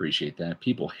chat. We appreciate that.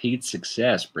 People hate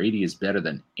success. Brady is better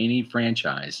than any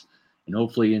franchise, and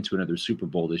hopefully into another Super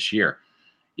Bowl this year.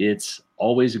 It's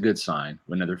always a good sign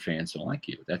when other fans don't like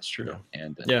you. That's true.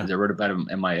 And as I wrote about him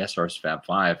in my SR's Fab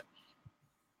 5,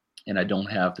 and I don't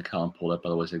have the column pulled up,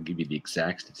 otherwise I'd give you the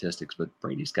exact statistics, but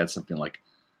Brady's got something like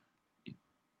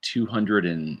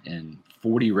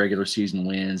 240 regular season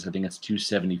wins. I think it's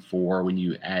 274 when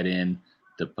you add in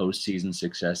the postseason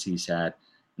success he's had.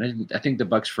 And I think the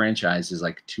Bucs franchise is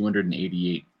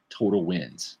 288 total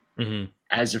wins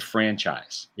as a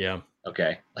franchise. Yeah.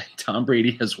 Okay. Tom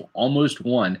Brady has almost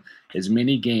won as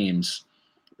many games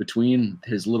between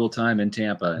his little time in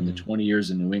Tampa and the 20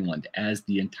 years in New England as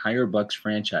the entire Bucs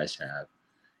franchise have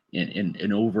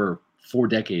in over 4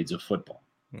 decades of football.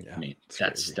 Yeah, I mean,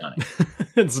 that's stunning.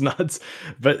 It's nuts.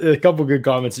 But a couple good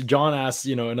comments. John asks,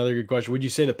 another good question. Would you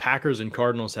say the Packers and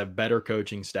Cardinals have better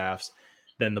coaching staffs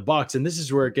than the Bucs? And this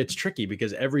is where it gets tricky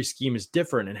because every scheme is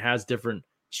different and has different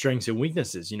strengths and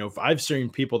weaknesses. If I've seen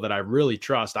people that I really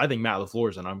trust, I think Matt LaFleur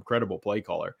is an incredible play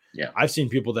caller. Yeah. I've seen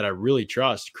people that I really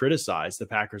trust criticize the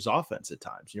Packers offense at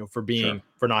times,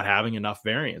 for not having enough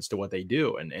variance to what they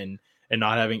do and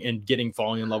not having and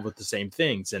falling in love with the same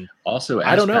things. And also,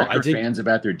 I don't know. I think fans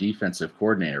about their defensive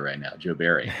coordinator right now, Joe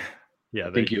Barry. Yeah,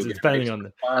 I think you'll get depending on the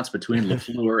response between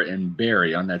LaFleur and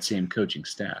Barry on that same coaching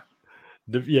staff.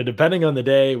 Depending on the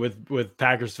day with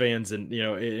Packers fans and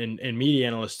and media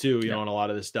analysts too, on a lot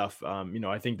of this stuff.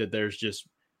 I think that there's just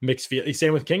mixed feelings.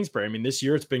 Same with Kingsbury. I mean, this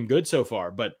year it's been good so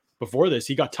far, but before this,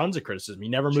 he got tons of criticism. He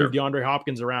never moved DeAndre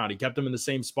Hopkins around. He kept him in the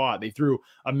same spot. They threw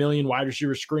a million wide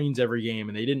receiver screens every game,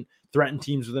 and they didn't threaten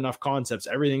teams with enough concepts.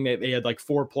 Everything they had like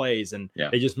 4 plays, and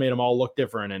they just made them all look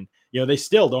different. And they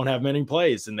still don't have many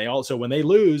plays. And they also, when they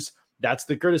lose, that's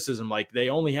the criticism. Like, they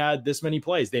only had this many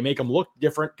plays. They make them look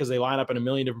different because they line up in a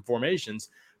million different formations.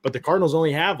 But the Cardinals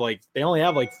only have a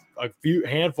few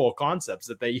handful of concepts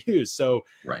that they use. So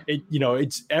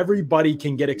it's everybody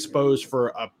can get exposed for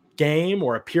a game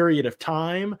or a period of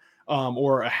time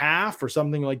or a half or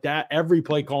something like that. Every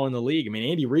play call in the league. I mean,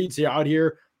 Andy Reid's out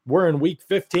here. We're in week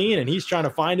 15 and he's trying to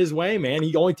find his way, man.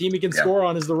 The only team he can score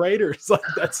on is the Raiders. Like,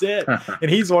 that's it. And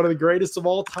he's one of the greatest of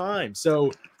all time.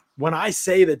 So when I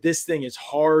say that this thing is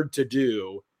hard to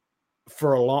do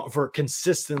for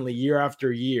consistently year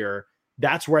after year,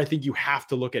 that's where I think you have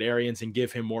to look at Arians and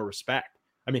give him more respect.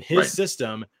 I mean, his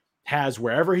system has,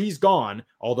 wherever he's gone,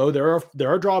 although there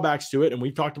are drawbacks to it, and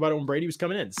we've talked about it when Brady was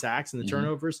coming in, sacks and the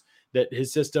turnovers that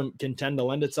his system can tend to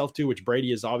lend itself to, which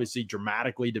Brady is obviously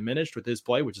dramatically diminished with his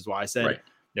play, which is why I said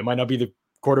it might not be the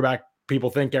quarterback people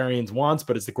think Arians wants,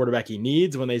 but it's the quarterback he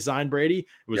needs when they signed Brady. It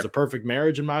was a perfect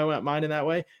marriage in my mind in that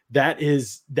way. That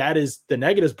is the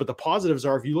negatives, but the positives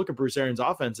are, if you look at Bruce Arians'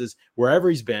 offenses, wherever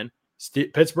he's been,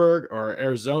 Pittsburgh or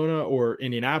Arizona or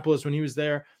Indianapolis when he was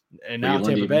there, and now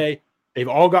Tampa Bay, they've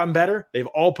all gotten better. They've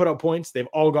all put up points. They've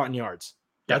all gotten yards.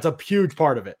 That's a huge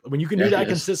part of it. When you can do that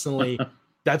consistently,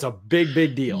 that's a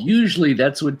big deal. Usually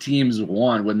that's what teams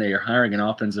want when they are hiring an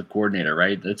offensive coordinator,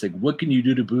 right? That's like, what can you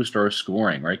do to boost our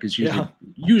scoring, right? Because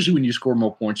usually when you score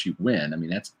more points, you win. I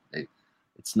mean, it's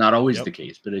not always the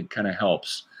case, but it kind of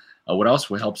helps. What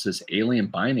also helps is Alien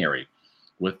Binary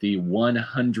with the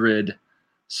 100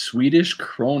 Swedish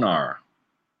kroner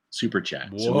super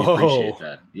chat. Whoa. So we appreciate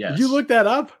that. Yes. Did you look that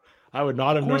up? I would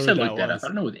not have known what that was. I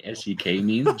don't know what the SEK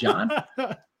means, John.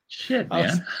 Shit,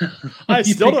 man. I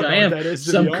still don't know I am what that is,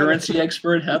 some currency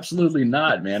expert? Absolutely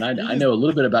not, man. I know a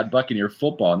little bit about Buccaneer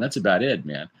football, and that's about it,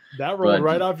 man. That rolled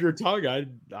right off your tongue.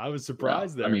 I was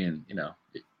surprised there. I mean, you got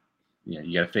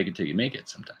to fake it till you make it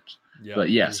sometimes. Yeah, but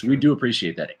yes, we do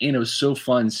appreciate that. And it was so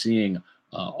fun seeing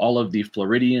all of the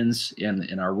Floridians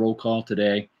in our roll call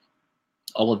today,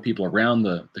 all of the people around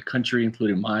the country,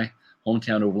 including my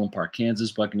hometown, Overland Park,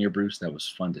 Kansas, Buccaneer Bruce. That was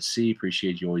fun to see.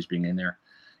 Appreciate you always being in there.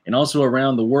 And also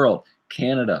around the world,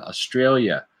 Canada,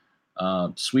 Australia,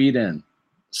 Sweden,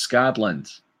 Scotland,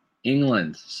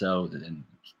 England. So, and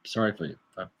sorry for you.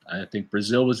 I think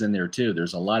Brazil was in there too.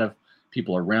 There's a lot of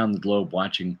people around the globe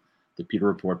watching the Pewter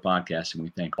Report podcast, and we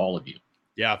thank all of you.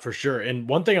 Yeah, for sure. And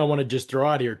one thing I want to just throw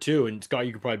out here too, and Scott,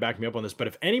 you could probably back me up on this, but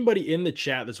if anybody in the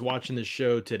chat that's watching this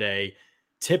show today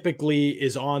typically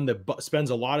is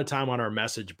spends a lot of time on our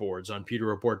message boards on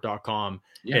pewterreport.com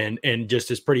and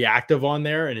just is pretty active on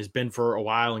there and has been for a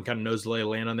while and kind of knows the lay of the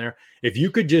land on there. If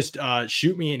you could just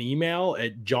shoot me an email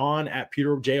at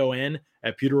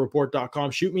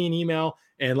john@pewterreport.com, shoot me an email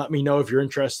and let me know if you're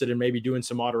interested in maybe doing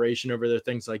some moderation over there,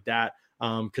 things like that.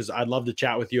 Because I'd love to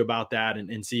chat with you about that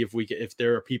and see if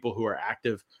there are people who are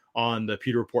active on the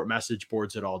Pewter Report message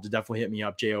boards at all. To definitely hit me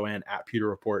up,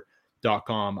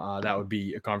 JON@pewterreport.com. That would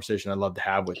be a conversation I'd love to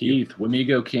have with Keith,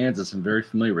 Wamego, Kansas. I'm very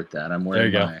familiar with that. I'm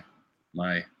wearing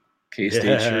my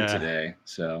K-State shirt today,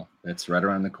 so that's right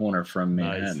around the corner from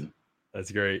Manhattan. Nice.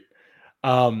 That's great.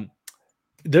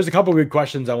 There's a couple of good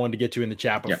questions I wanted to get to in the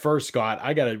chat, but first, Scott,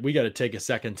 we gotta take a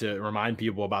second to remind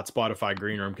people about Spotify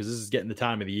Green Room, because this is getting the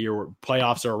time of the year where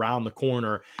playoffs are around the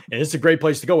corner, and it's a great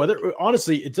place to go.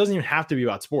 Honestly, it doesn't even have to be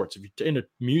about sports. If you're into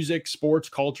music, sports,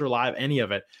 culture, live, any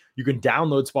of it, You can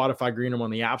download Spotify Green Room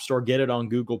on the App Store, get it on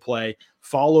Google Play,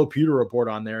 follow Pewter Report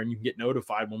on there, and you can get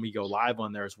notified when we go live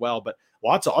on there as well. But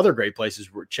lots of other great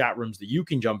places where chat rooms that you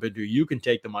can jump into. You can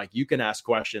take the mic, you can ask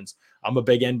questions. I'm a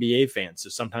big NBA fan, so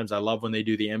sometimes I love when they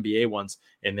do the NBA ones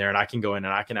in there, and I can go in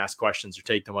and I can ask questions or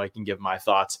take the mic and give my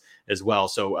thoughts as well.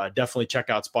 So definitely check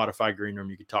out Spotify Green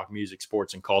Room. You can talk music,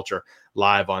 sports, and culture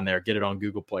live on there. Get it on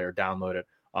Google Play or download it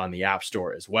on the App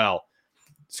Store as well.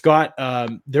 Scott,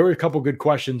 there were a couple good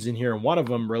questions in here, and one of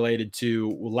them related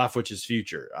to Leftwich's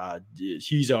future.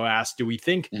 Huzo asked, do we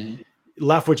think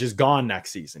Leftwich is gone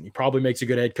next season? He probably makes a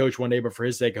good head coach one day, but for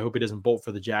his sake, I hope he doesn't bolt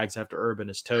for the Jags after Urban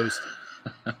is toast.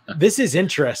 This is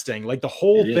interesting. Like the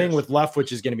whole thing with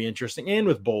Leftwich is going to be interesting, and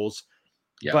with Bowles.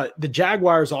 Yeah. But the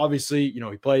Jaguars, obviously, you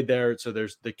know, he played there, so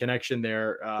there's the connection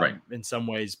there in some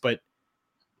ways. But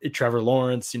Trevor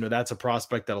Lawrence, you know, that's a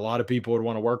prospect that a lot of people would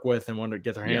want to work with and want to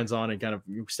get their hands on and kind of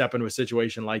step into a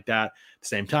situation like that. At the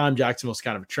same time, Jacksonville's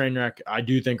kind of a train wreck. I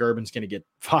do think Urban's going to get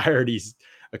fired. He's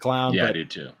a clown. Yeah, but I do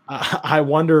too. I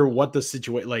wonder what the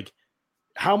situation, like,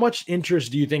 how much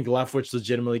interest do you think Leftwich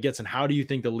legitimately gets, and how do you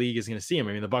think the league is going to see him?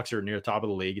 I mean, the Bucs are near the top of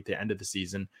the league at the end of the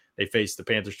season. They faced the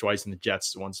Panthers twice and the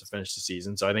Jets once to finish the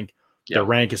season. So I think their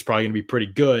rank is probably going to be pretty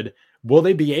good. Will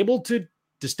they be able to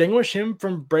distinguish him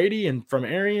from Brady and from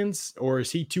Arians, or is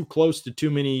he too close to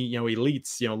too many, you know,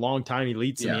 elites, you know, long-time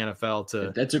elites in the NFL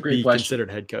to That's a great be question.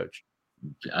 Considered head coach?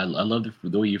 I love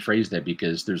the way you phrased that,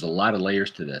 because there's a lot of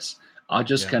layers to this. I'll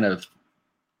just kind of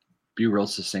be real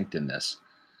succinct in this.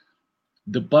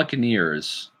 The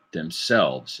Buccaneers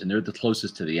themselves, and they're the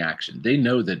closest to the action, they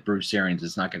know that Bruce Arians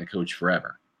is not going to coach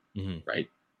forever, right?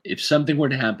 If something were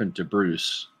to happen to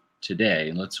Bruce today,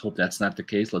 and let's hope that's not the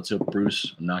case. Let's hope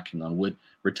Bruce, I'm knocking on wood,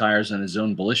 retires on his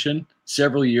own volition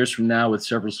several years from now with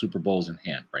several Super Bowls in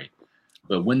hand, right?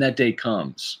 But when that day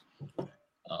comes,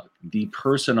 the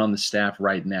person on the staff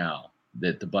right now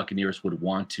that the Buccaneers would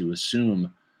want to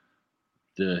assume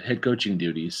the head coaching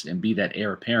duties and be that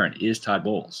heir apparent is Todd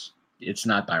Bowles. It's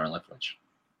not Byron Leftwich.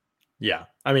 Yeah.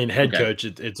 I mean, head coach,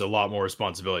 it's a lot more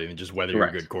responsibility than just whether you're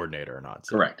a good coordinator or not.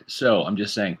 So. Correct. So I'm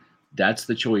just saying that's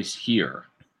the choice here.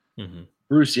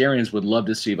 Bruce Arians would love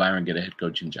to see Byron get a head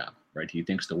coaching job, right? He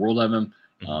thinks the world of him.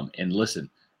 And listen,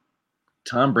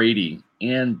 Tom Brady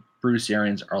and Bruce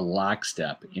Arians are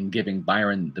lockstep in giving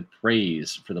Byron the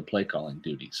praise for the play calling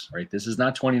duties, right? This is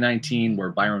not 2019 where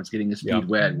Byron was getting his feet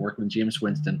wet, working with Jameis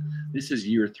Winston. This is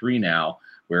year 3 now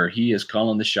where he is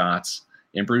calling the shots,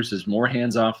 and Bruce is more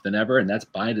hands off than ever, and that's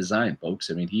by design,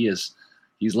 folks. I mean, he's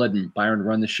letting Byron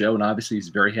run the show, and obviously he's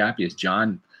very happy, as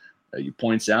John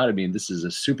points out. I mean, this is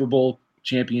a Super Bowl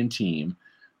champion team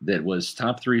that was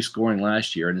top 3 scoring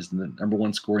last year and is the number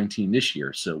 1 scoring team this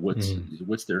year. So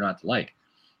what's there not to like?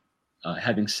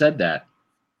 Having said that,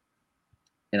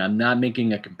 and I'm not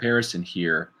making a comparison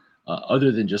here,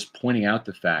 other than just pointing out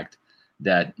the fact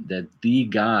that the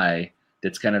guy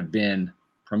that's kind of been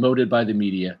promoted by the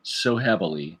media so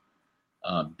heavily,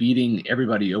 beating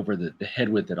everybody over the head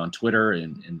with it on Twitter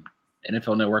and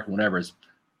NFL Network and whatever, is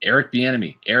Eric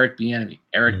Bieniemy.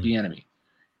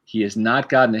 He has not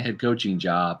gotten a head coaching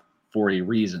job for a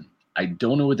reason. I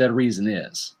don't know what that reason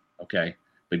is, okay?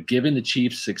 But given the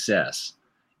Chiefs' success,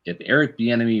 if Eric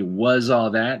Bieniemy was all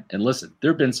that, and listen,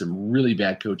 there have been some really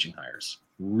bad coaching hires,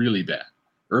 really bad.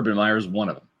 Urban Meyer's one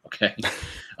of them, okay?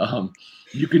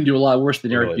 You can do a lot worse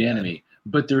than Eric Bieniemy,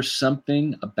 but there's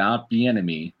something about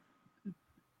Bieniemy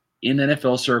in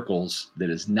NFL circles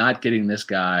that is not getting this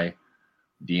guy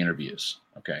the interviews,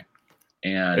 okay?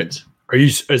 And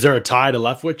is there a tie to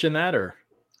Leftwich in that, or?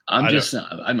 I'm just saying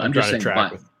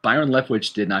Byron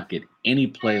Leftwich did not get any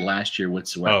play last year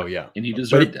whatsoever. Oh yeah, and he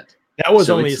deserved it. That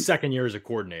was only his second year as a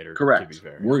coordinator. Correct. To be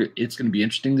fair. It's going to be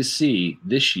interesting to see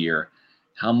this year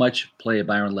how much play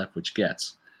Byron Leftwich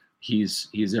gets. He's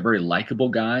a very likable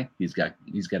guy. He's got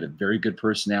a very good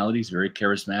personality. He's very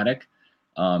charismatic.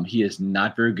 He is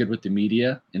not very good with the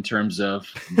media in terms of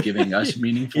giving us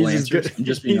meaningful answers. I'm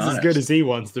just being honest. He's as good as he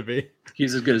wants to be.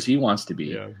 He's as good as he wants to be.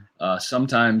 Yeah.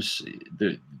 Sometimes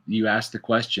you ask the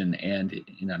question, and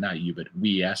not you, but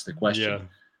we ask the question,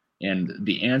 and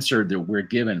the answer that we're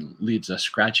given leaves us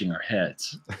scratching our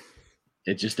heads.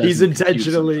 It just doesn't. He's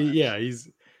intentionally,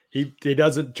 he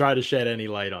doesn't try to shed any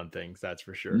light on things. That's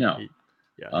for sure. No,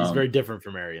 he's very different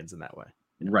from Arians in that way.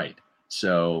 Right.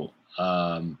 So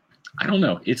I don't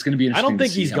know. It's going to be interesting. I don't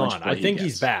think he's gone. I think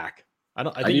he's back. I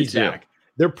think he's back.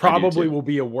 There probably will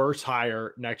be a worse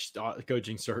hire next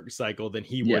coaching cycle than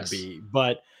he would be,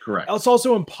 but correct. It's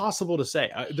also impossible to say.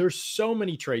 There's so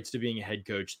many traits to being a head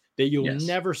coach that you'll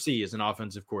never see as an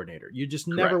offensive coordinator. You just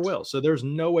never will. So there's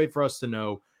no way for us to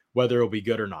know whether it'll be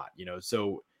good or not.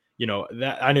 So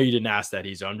that I know you didn't ask that,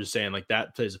 Ezo. I'm just saying like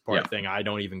that plays a part Yeah. of the thing. I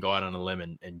don't even go out on a limb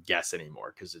and guess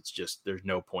anymore because it's just there's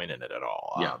no point in it at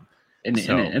all. Yeah.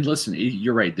 And listen,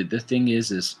 you're right. The thing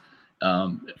is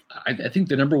I think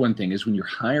the number one thing is when you're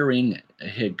hiring a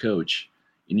head coach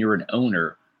and you're an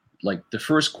owner, like the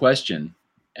first question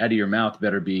out of your mouth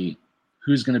better be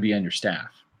who's going to be on your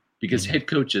staff, because head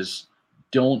coaches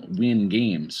don't win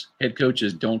games. Head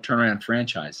coaches don't turn around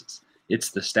franchises.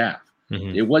 It's the staff.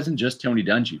 It wasn't just Tony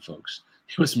Dungy, folks.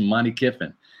 It was Monty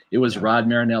Kiffin. It was Rod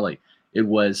Marinelli. It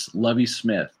was Lovie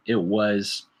Smith. It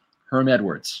was Herm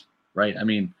Edwards, right? I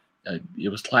mean, it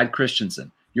was Clyde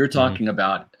Christensen. You're talking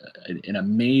about an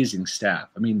amazing staff.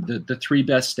 I mean, the three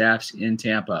best staffs in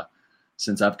Tampa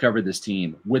since I've covered this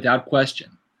team, without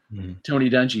question. Tony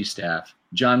Dungy's staff,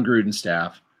 John Gruden's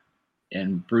staff,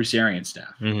 and Bruce Arians'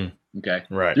 staff. Okay.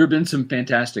 Right. There have been some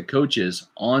fantastic coaches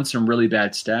on some really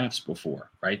bad staffs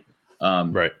before, right?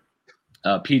 Right.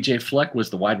 PJ Fleck was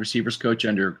the wide receivers coach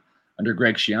under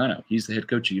Greg Schiano. He's the head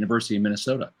coach at University of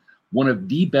Minnesota. One of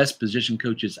the best position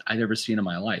coaches I've ever seen in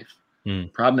my life.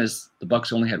 Problem is the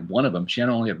Bucs only had one of them. Schiano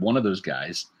only had one of those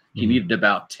guys. He needed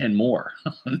about 10 more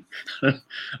on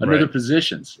other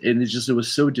positions. And it was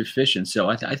so deficient. So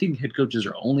I think head coaches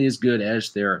are only as good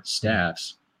as their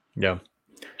staffs. Yeah.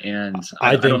 And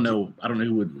I don't know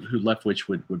who Leftwich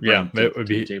would bring to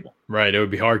the table. Right. It would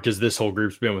be hard because this whole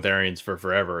group's been with Arians for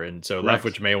forever. And so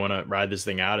Leftwich may want to ride this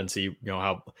thing out and see,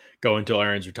 how go until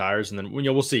Arians retires. And then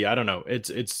we'll see. I don't know.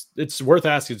 It's worth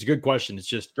asking. It's a good question. It's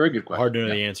just very good question. Hard to know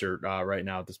the answer right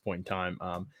now at this point in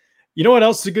time. You know what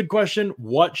else is a good question?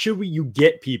 What should you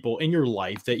get people in your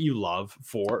life that you love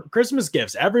for Christmas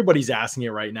gifts? Everybody's asking it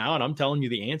right now. And I'm telling you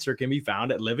the answer can be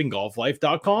found at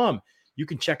livinggolflife.com. You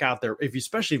can check out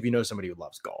especially if you know somebody who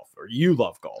loves golf or you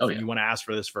love golf and you want to ask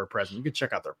for this for a present, you can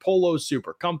check out their polos,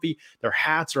 super comfy. Their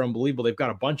hats are unbelievable. They've got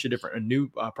a bunch of different new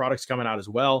products coming out as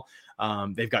well.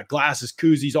 They've got glasses,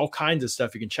 koozies, all kinds of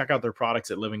stuff. You can check out their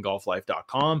products at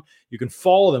livinggolflife.com. You can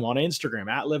follow them on Instagram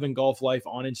at livinggolflife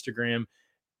on Instagram.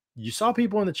 You saw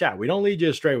people in the chat. We don't lead you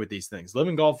astray with these things.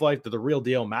 Living Golf Life, they're the real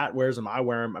deal. Matt wears them. I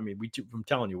wear them. I mean, I'm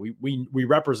telling you, we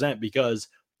represent because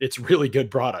it's really good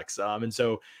products. And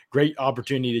so great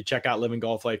opportunity to check out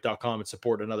livinggolflife.com and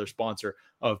support another sponsor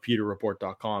of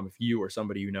pewterreport.com if you or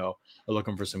somebody you know are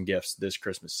looking for some gifts this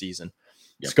Christmas season.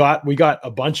 Yep. Scott, we got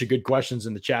a bunch of good questions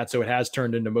in the chat, so it has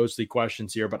turned into mostly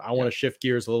questions here, but I want to shift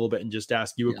gears a little bit and just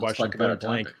ask you a question.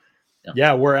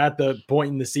 Yeah, we're at the point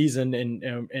in the season and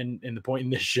the point in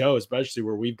this show, especially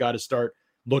where we've got to start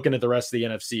looking at the rest of the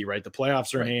NFC, right? The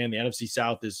playoffs are in hand. The NFC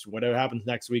South is whatever happens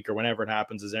next week or whenever it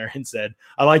happens, as Aaron said.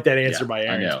 I like that answer by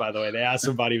Aaron, by the way. They asked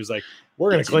somebody who was like,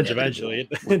 we're going to clinch eventually.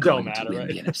 It don't matter, right?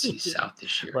 The NFC South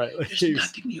this year. Right. There's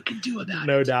nothing you can do about it.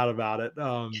 No doubt about it.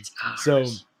 It's ours. So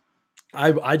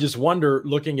I just wonder,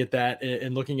 looking at that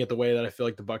and looking at the way that I feel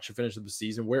like the Bucs should finish the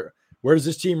season, where does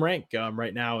this team rank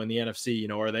right now in the NFC?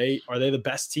 Are they the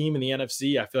best team in the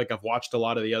NFC? I feel like I've watched a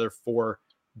lot of the other four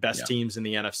best teams in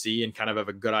the NFC and kind of have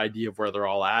a good idea of where they're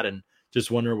all at, and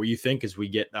just wondering what you think as we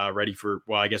get ready for,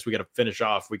 I guess we got to finish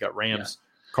off. We got Rams,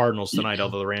 Cardinals tonight,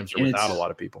 although the Rams are without a lot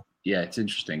of people. Yeah, it's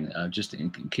interesting. Just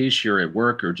in case you're at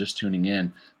work or just tuning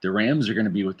in, the Rams are going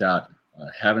to be without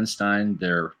Havenstein,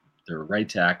 their right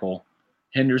tackle,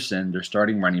 Henderson, their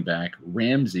starting running back,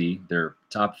 Ramsey, their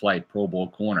top flight Pro Bowl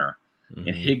corner,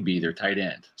 and Higbee, their tight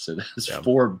end. So there's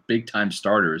four big-time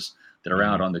starters that are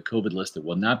out on the COVID list that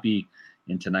will not be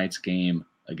in tonight's game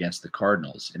against the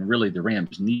Cardinals. And really, the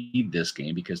Rams need this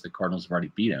game because the Cardinals have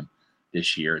already beat them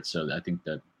this year. And so I think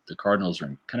that the Cardinals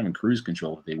are kind of in cruise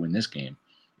control if they win this game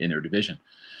in their division.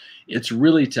 It's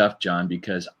really tough, John,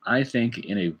 because I think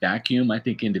in a vacuum, I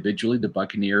think individually the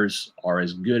Buccaneers are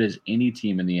as good as any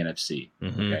team in the NFC.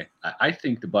 Okay, I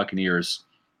think the Buccaneers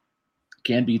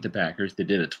can beat the Packers. They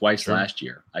did it twice last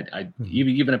year.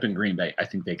 Even up in Green Bay, I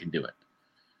think they can do it.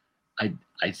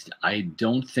 I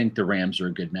don't think the Rams are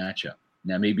a good matchup.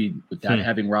 Now, maybe without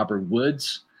having Robert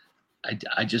Woods,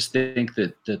 I just think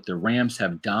that the Rams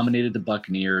have dominated the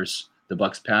Buccaneers. The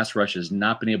Bucs pass rush has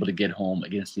not been able to get home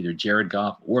against either Jared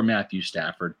Goff or Matthew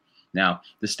Stafford. Now,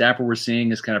 the Stafford we're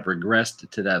seeing has kind of regressed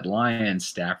to that Lions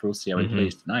Stafford. We'll see how he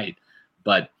plays tonight.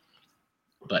 But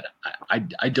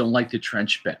I don't like the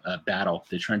trench battle,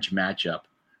 the trench matchup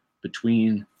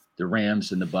between the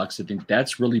Rams and the Bucs. I think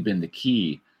that's really been the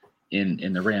key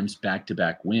in the Rams'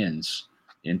 back-to-back wins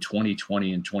in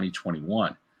 2020 and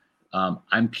 2021.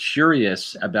 I'm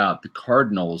curious about the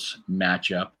Cardinals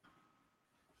matchup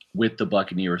with the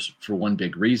Buccaneers for one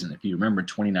big reason. If you remember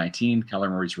 2019, Kyler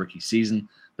Murray's rookie season,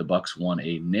 the Bucs won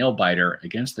a nail-biter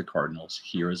against the Cardinals.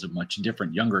 Here is a much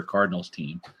different, younger Cardinals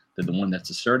team than the one that's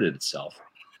asserted itself.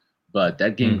 But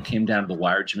that game came down to the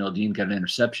wire. Jamel Dean got an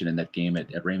interception in that game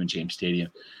at Raymond James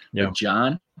Stadium. Yeah. But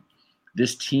John,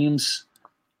 this team's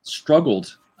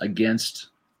struggled against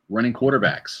running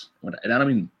quarterbacks. And I don't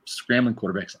mean scrambling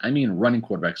quarterbacks. I mean running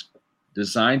quarterbacks.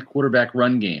 Designed quarterback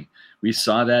run game. We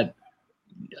saw that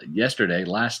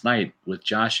last night with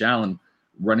Josh Allen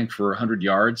running for 100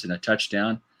 yards and a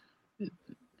touchdown.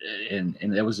 And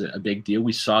that was a big deal.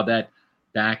 We saw that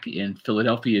back in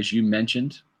Philadelphia, as you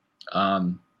mentioned,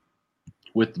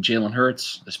 with Jalen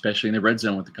Hurts, especially in the red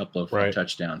zone with a couple of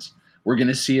touchdowns. We're going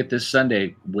to see it this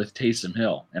Sunday with Taysom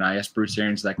Hill. And I asked Bruce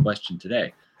Arians that question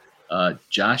today.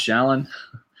 Josh Allen,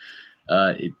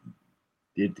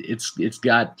 it's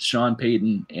got Sean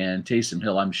Payton and Taysom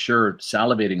Hill, I'm sure,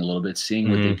 salivating a little bit, seeing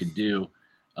what they could do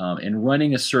and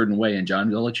running a certain way. And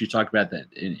John, I'll let you talk about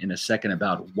that in a second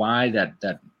about why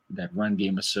that run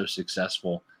game is so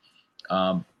successful.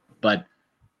 But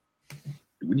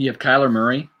when you have Kyler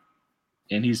Murray,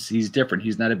 and he's different.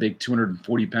 He's not a big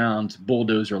 240-pound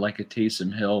bulldozer like a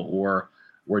Taysom Hill or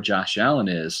Josh Allen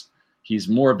is. He's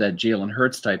more of that Jalen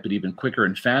Hurts type, but even quicker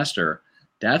and faster.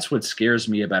 That's what scares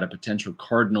me about a potential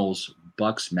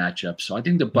Cardinals-Bucks matchup. So I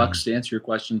think the Bucks, to answer your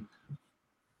question,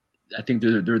 I think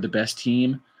they're the best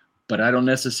team, but I don't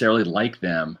necessarily like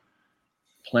them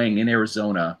playing in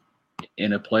Arizona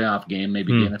in a playoff game,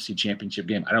 maybe the NFC Championship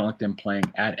game. I don't like them playing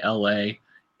at LA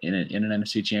in an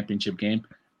NFC Championship game.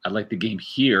 I like the game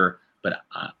here, but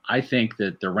I think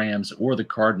that the Rams or the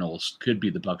Cardinals could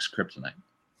be the Bucks' kryptonite.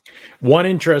 One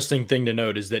interesting thing to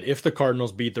note is that if the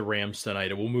Cardinals beat the Rams tonight,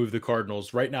 it will move the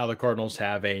Cardinals. Right now, the Cardinals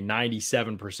have a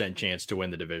 97% chance to win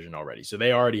the division already. So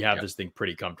they already have this thing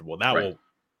pretty comfortable. That will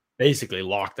basically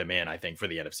lock them in, I think, for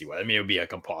the NFC West. I mean, it would be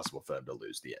impossible for them to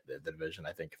lose the division,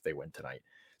 I think, if they win tonight.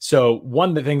 So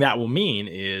one thing that will mean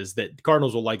is that the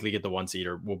Cardinals will likely get the 1 seed,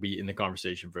 or will be in the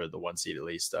conversation for the 1 seed at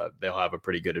least. They'll have a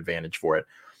pretty good advantage for it.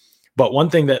 But one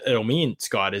thing that it'll mean,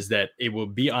 Scott, is that it will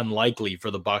be unlikely for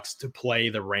the Bucks to play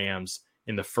the Rams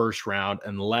in the first round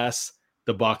unless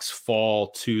the Bucks fall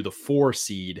to the 4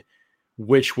 seed,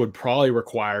 which would probably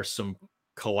require some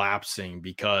collapsing,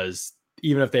 because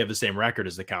even if they have the same record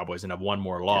as the Cowboys and have one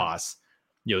more loss,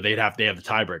 they have the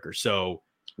tiebreaker. So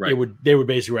they would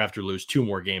basically have to lose 2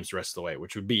 more games the rest of the way,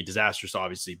 which would be disastrous,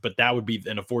 obviously. But that would be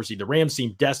in a 4 seed. The Rams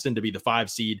seem destined to be the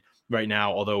 5 seed right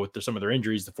now, although with some of their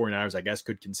injuries, the 49ers, I guess,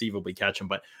 could conceivably catch them.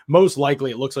 But most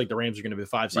likely, it looks like the Rams are going to be the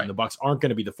 5 seed, and the Bucks aren't going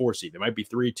to be the 4 seed. They might be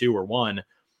 3, 2, or 1.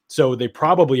 So they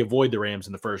probably avoid the Rams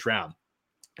in the first round.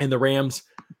 And the Rams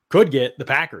could get the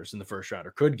Packers in the first round,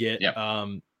 or could get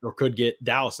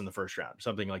Dallas in the first round, or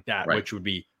something like that, which would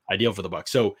be ideal for the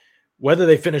Bucks. So whether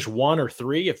they finish 1 or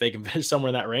 3, if they can finish somewhere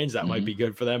in that range, that might be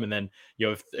good for them. And then,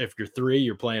 if you're 3,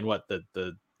 you're playing what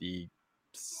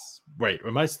wait,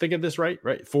 am I thinking of this right?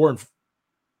 4 and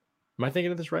am I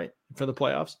thinking of this right for the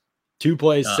playoffs? 2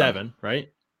 plays 7,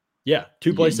 right? Yeah,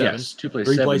 2 plays 7. Yes, 2 plays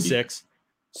 3 7. plays 6.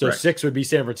 So Correct. 6 would be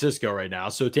San Francisco right now.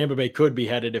 So Tampa Bay could be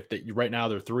headed right now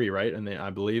they're 3, right? And I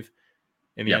believe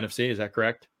in the NFC, is that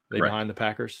correct? They're behind the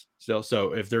Packers still.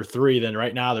 So if they're 3, then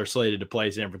right now they're slated to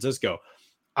play San Francisco.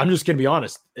 I'm just going to be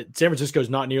honest. San Francisco is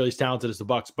not nearly as talented as the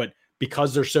Bucks, but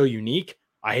because they're so unique,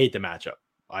 I hate the matchup.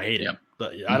 I hate it.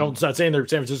 I'm not saying San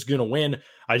Francisco's going to win.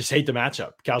 I just hate the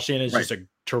matchup. Cal Shanahan is just a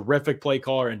terrific play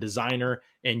caller and designer,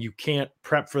 and you can't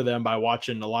prep for them by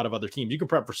watching a lot of other teams. You can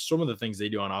prep for some of the things they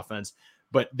do on offense,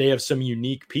 but they have some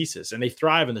unique pieces, and they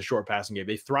thrive in the short passing game.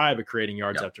 They thrive at creating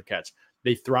yards after catch.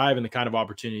 They thrive in the kind of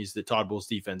opportunities that Todd Bowles'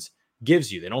 defense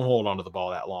gives you. They don't hold onto the ball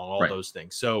that long, all those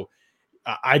things. So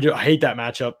I hate that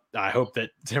matchup. I hope that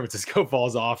San Francisco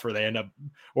falls off, or they end up,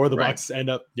 or the Bucks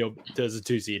end up, as a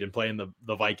 2 seed and playing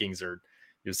the Vikings or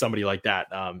somebody like that.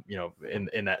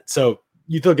 In that. So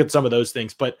you look at some of those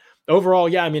things, but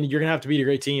overall, I mean, you're gonna have to beat a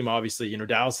great team. Obviously,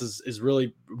 Dallas is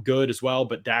really good as well,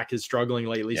 but Dak is struggling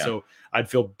lately. So I'd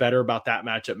feel better about that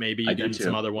matchup maybe than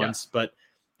some other ones. But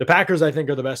the Packers, I think,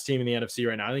 are the best team in the NFC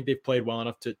right now. I think they've played well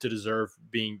enough to deserve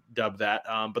being dubbed that.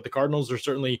 But the Cardinals are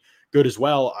certainly good as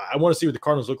well. I want to see what the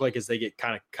Cardinals look like as they get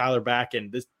kind of Kyler back. And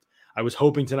this, I was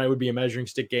hoping tonight would be a measuring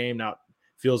stick game. Now it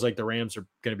feels like the Rams are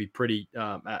going to be pretty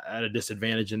at a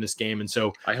disadvantage in this game. And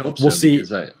so I hope we'll see.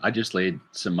 Because I just laid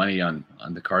some money on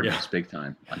the Cardinals big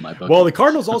time on my book. Well, the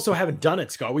Cardinals also haven't done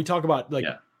it, Scott. We talk about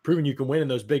proving you can win in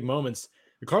those big moments.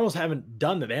 The Cardinals haven't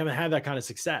done that. They haven't had that kind of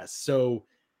success. So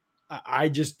I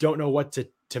just don't know what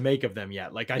to make of them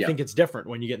yet. Like, I think it's different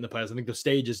when you get in the playoffs. I think the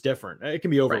stage is different. It can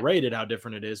be overrated how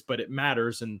different it is, but it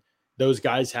matters. And those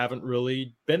guys haven't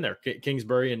really been there.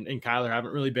 Kingsbury and Kyler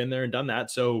haven't really been there and done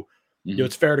that. So,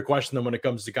 it's fair to question them when it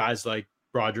comes to guys like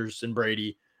Rodgers and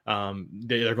Brady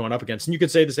they're going up against. And you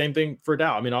could say the same thing for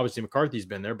Dallas. I mean, obviously McCarthy's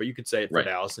been there, but you could say it for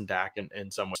Dallas and Dak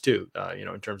in some ways too,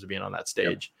 in terms of being on that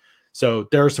stage. Yep. So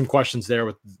there are some questions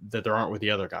there that there aren't with the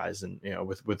other guys, and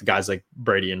with guys like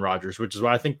Brady and Rodgers, which is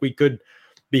why I think we could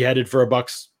be headed for a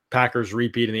Bucs Packers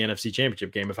repeat in the NFC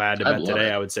Championship game. If I had to bet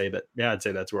today, I would say that. Yeah, I'd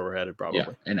say that's where we're headed probably. Yeah,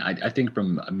 and I think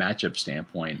from a matchup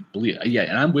standpoint,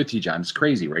 and I'm with you, John. It's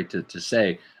crazy, right? To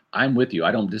say I'm with you.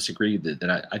 I don't disagree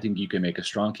that I think you can make a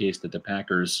strong case that the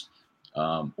Packers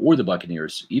or the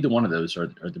Buccaneers, either one of those, are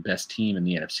the best team in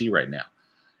the NFC right now.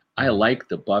 I like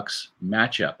the Bucs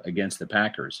matchup against the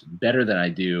Packers better than I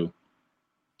do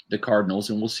the Cardinals,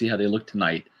 and we'll see how they look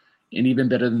tonight, and even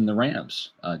better than the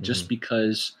Rams, just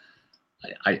because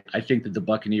I think that the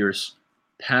Buccaneers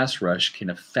pass rush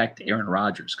can affect Aaron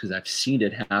Rodgers, because I've seen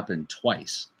it happen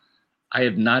twice. I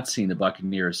have not seen the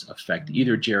Buccaneers affect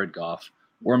either Jared Goff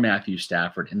or Matthew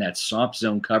Stafford in that soft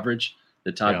zone coverage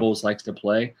that Todd Bowles likes to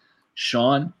play.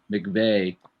 Sean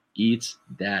McVay eats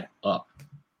that up,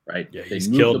 right? Yeah, they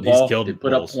move the ball, they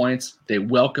put up points, they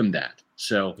welcome that.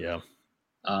 So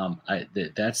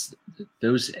that's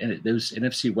those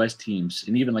NFC West teams,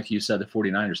 and even like you said, the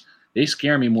 49ers, they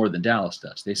scare me more than Dallas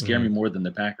does. They scare me more than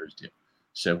the Packers do.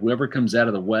 So whoever comes out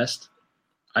of the West,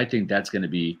 I think that's going to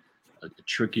be a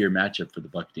trickier matchup for the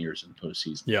Buccaneers in the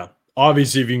postseason. Yeah.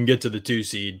 Obviously, if you can get to the 2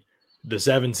 seed, the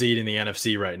 7 seed in the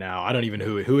NFC right now, I don't even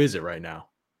know who is it right now.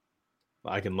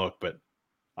 I can look, but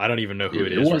I don't even know who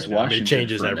it is. Was right Washington. It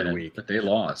changes every minute, week. But they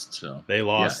lost, so they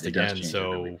lost again.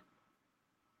 So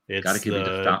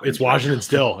it's Washington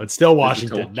still. It's still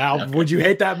Washington. Now, would you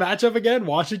hate that matchup again?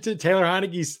 Washington, Taylor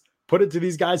Heineke's put it to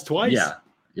these guys twice. Yeah.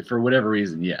 For whatever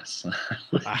reason, yes.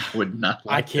 would not.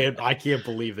 I can't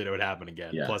believe that it would happen again.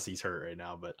 Yeah. Plus, he's hurt right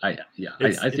now. But I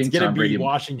think Tom Brady,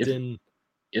 Washington.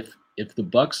 If the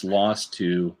Bucs lost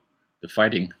to the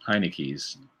Fighting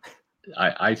Heineke's,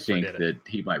 I think that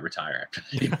he might retire after.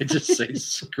 He might just say,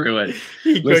 "Screw it."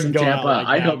 Listen, Tampa,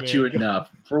 I helped you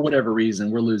enough. For whatever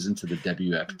reason, we're losing to the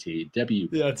WFT.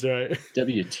 That's right.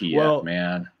 WTF,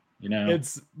 man.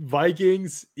 It's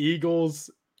Vikings,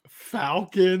 Eagles,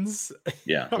 Falcons.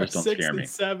 Yeah, are 6 and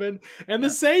 7, and the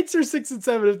Saints are 6 and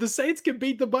 7. If the Saints can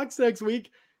beat the Bucs next week,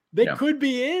 they could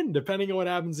be in, depending on what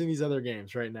happens in these other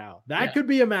games right now. That could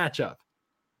be a matchup.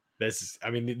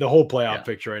 The whole playoff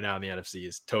picture right now in the NFC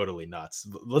is totally nuts.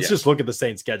 Let's just look at the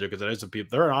Saints schedule, because I know some people,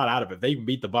 they're not out of it. If they can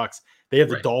beat the Bucs, they have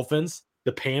the Dolphins,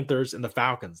 the Panthers, and the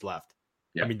Falcons left.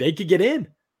 Yeah. They could get in.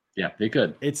 Yeah, they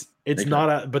could. It's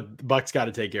not but the Bucs got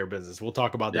to take care of business. We'll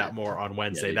talk about that more on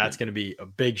Wednesday. Yeah, that's going to be a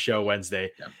big show Wednesday.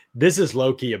 Yeah. This is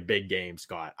low-key a big game,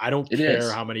 Scott. I don't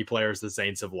care how many players the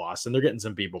Saints have lost, and they're getting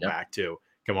some people back too.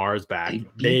 Kamara's back.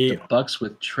 They beat the Bucs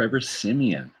with Trevor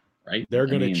Siemian. Right? They're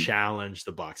going to challenge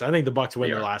the Bucs. I think the Bucs win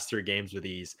their last 3 games with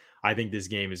ease. I think this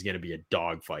game is going to be a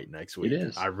dogfight next week. It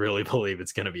is. I really believe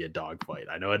it's going to be a dogfight.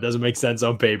 I know it doesn't make sense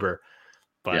on paper,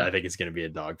 but I think it's going to be a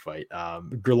dogfight.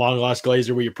 Long Lost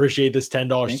Glazer, we appreciate this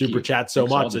 $10 super chat so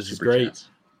much. This is great. Chats.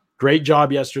 Great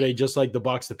job yesterday. Just like the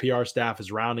Bucs, the PR staff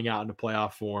is rounding out into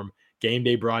playoff form. Game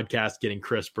day broadcast getting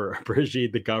crisper.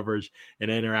 Appreciate the coverage and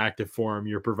interactive forum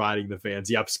you're providing the fans.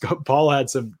 Yep, Paul had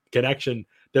some connection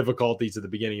difficulties at the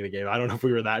beginning of the game. I don't know if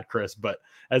we were that crisp, but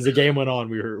as the game went on,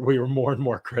 we were more and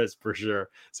more crisp for sure.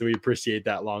 So we appreciate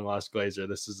that, Long Lost Glazer.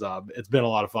 This is it's been a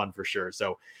lot of fun for sure.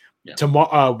 So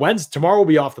tomorrow will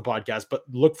be off the podcast, but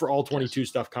look for all 22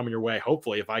 stuff coming your way.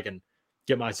 Hopefully, if I can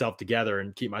get myself together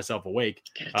and keep myself awake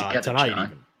tonight, John.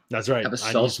 Even. That's right. Have a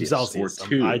Celsius.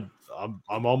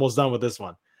 I'm almost done with this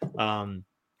one. I'll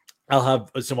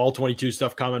have some all 22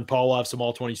 stuff coming. Paul will have some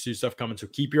all 22 stuff coming. So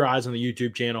keep your eyes on the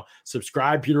YouTube channel.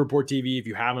 Subscribe, Pewter Report TV, if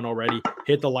you haven't already.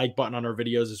 Hit the like button on our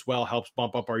videos as well. Helps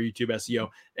bump up our YouTube SEO.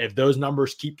 If those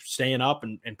numbers keep staying up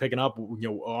and picking up,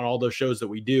 on all those shows that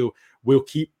we do, we'll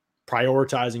keep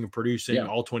prioritizing and producing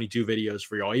all 22 videos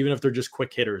for y'all, even if they're just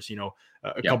quick hitters,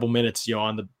 a couple minutes,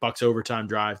 on the Bucs overtime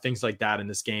drive, things like that in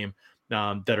this game.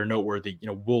 That are noteworthy,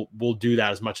 we'll do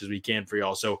that as much as we can for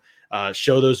y'all. So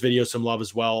show those videos some love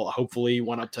as well. Hopefully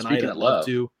one up tonight. I'd love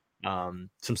to.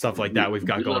 Some stuff like that we've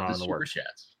got going on in the works.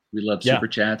 Chats. We love super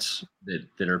chats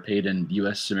that are paid in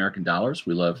U.S. American dollars.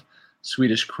 We love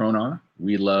Swedish kroner.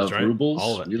 We love rubles.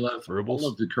 All of it. We love all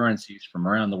of the currencies from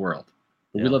around the world.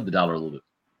 But we love the dollar a little bit.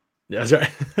 That's right.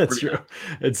 That's true.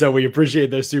 And so we appreciate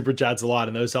those super chats a lot,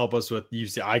 and those help us with.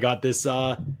 I got this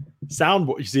sound.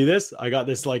 You see this? I got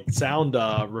this like sound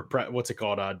what's it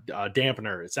called?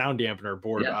 Dampener, sound dampener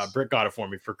board. Yes. Britt got it for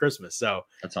me for Christmas. So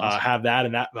That's awesome. have that,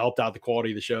 and that helped out the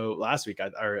quality of the show last week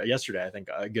or yesterday, I think,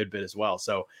 a good bit as well.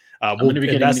 So I'm going to be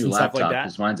getting a new laptop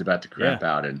because mine's about to crap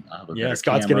out, and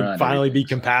Scott's going to finally be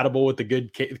compatible with the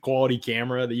good quality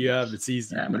camera that you have that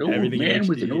sees everything. Man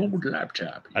with an old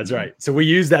laptop. That's right. So we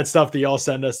use that stuff that y'all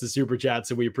send us, the super chat.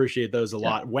 So we appreciate those a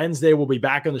lot. Wednesday we'll be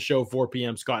back on the show 4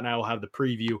 p.m. Scott and I will have the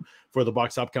preview for the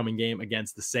Bucs' upcoming game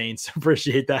against the Saints.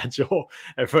 Appreciate that, Joel.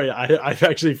 I've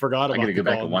actually forgot about. I'm gonna go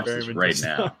back and watch this right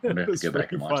now. I'm gonna go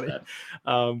back and watch that.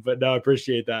 But no, I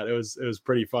appreciate that. It was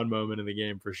pretty fun moment in the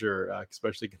game for sure,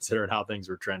 especially considering how things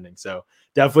were trending. So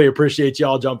definitely appreciate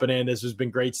y'all jumping in. This has been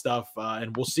great stuff,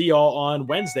 and we'll see y'all on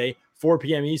Wednesday, 4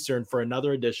 p.m. Eastern, for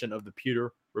another edition of the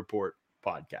Pewter Report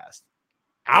podcast.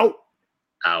 Out.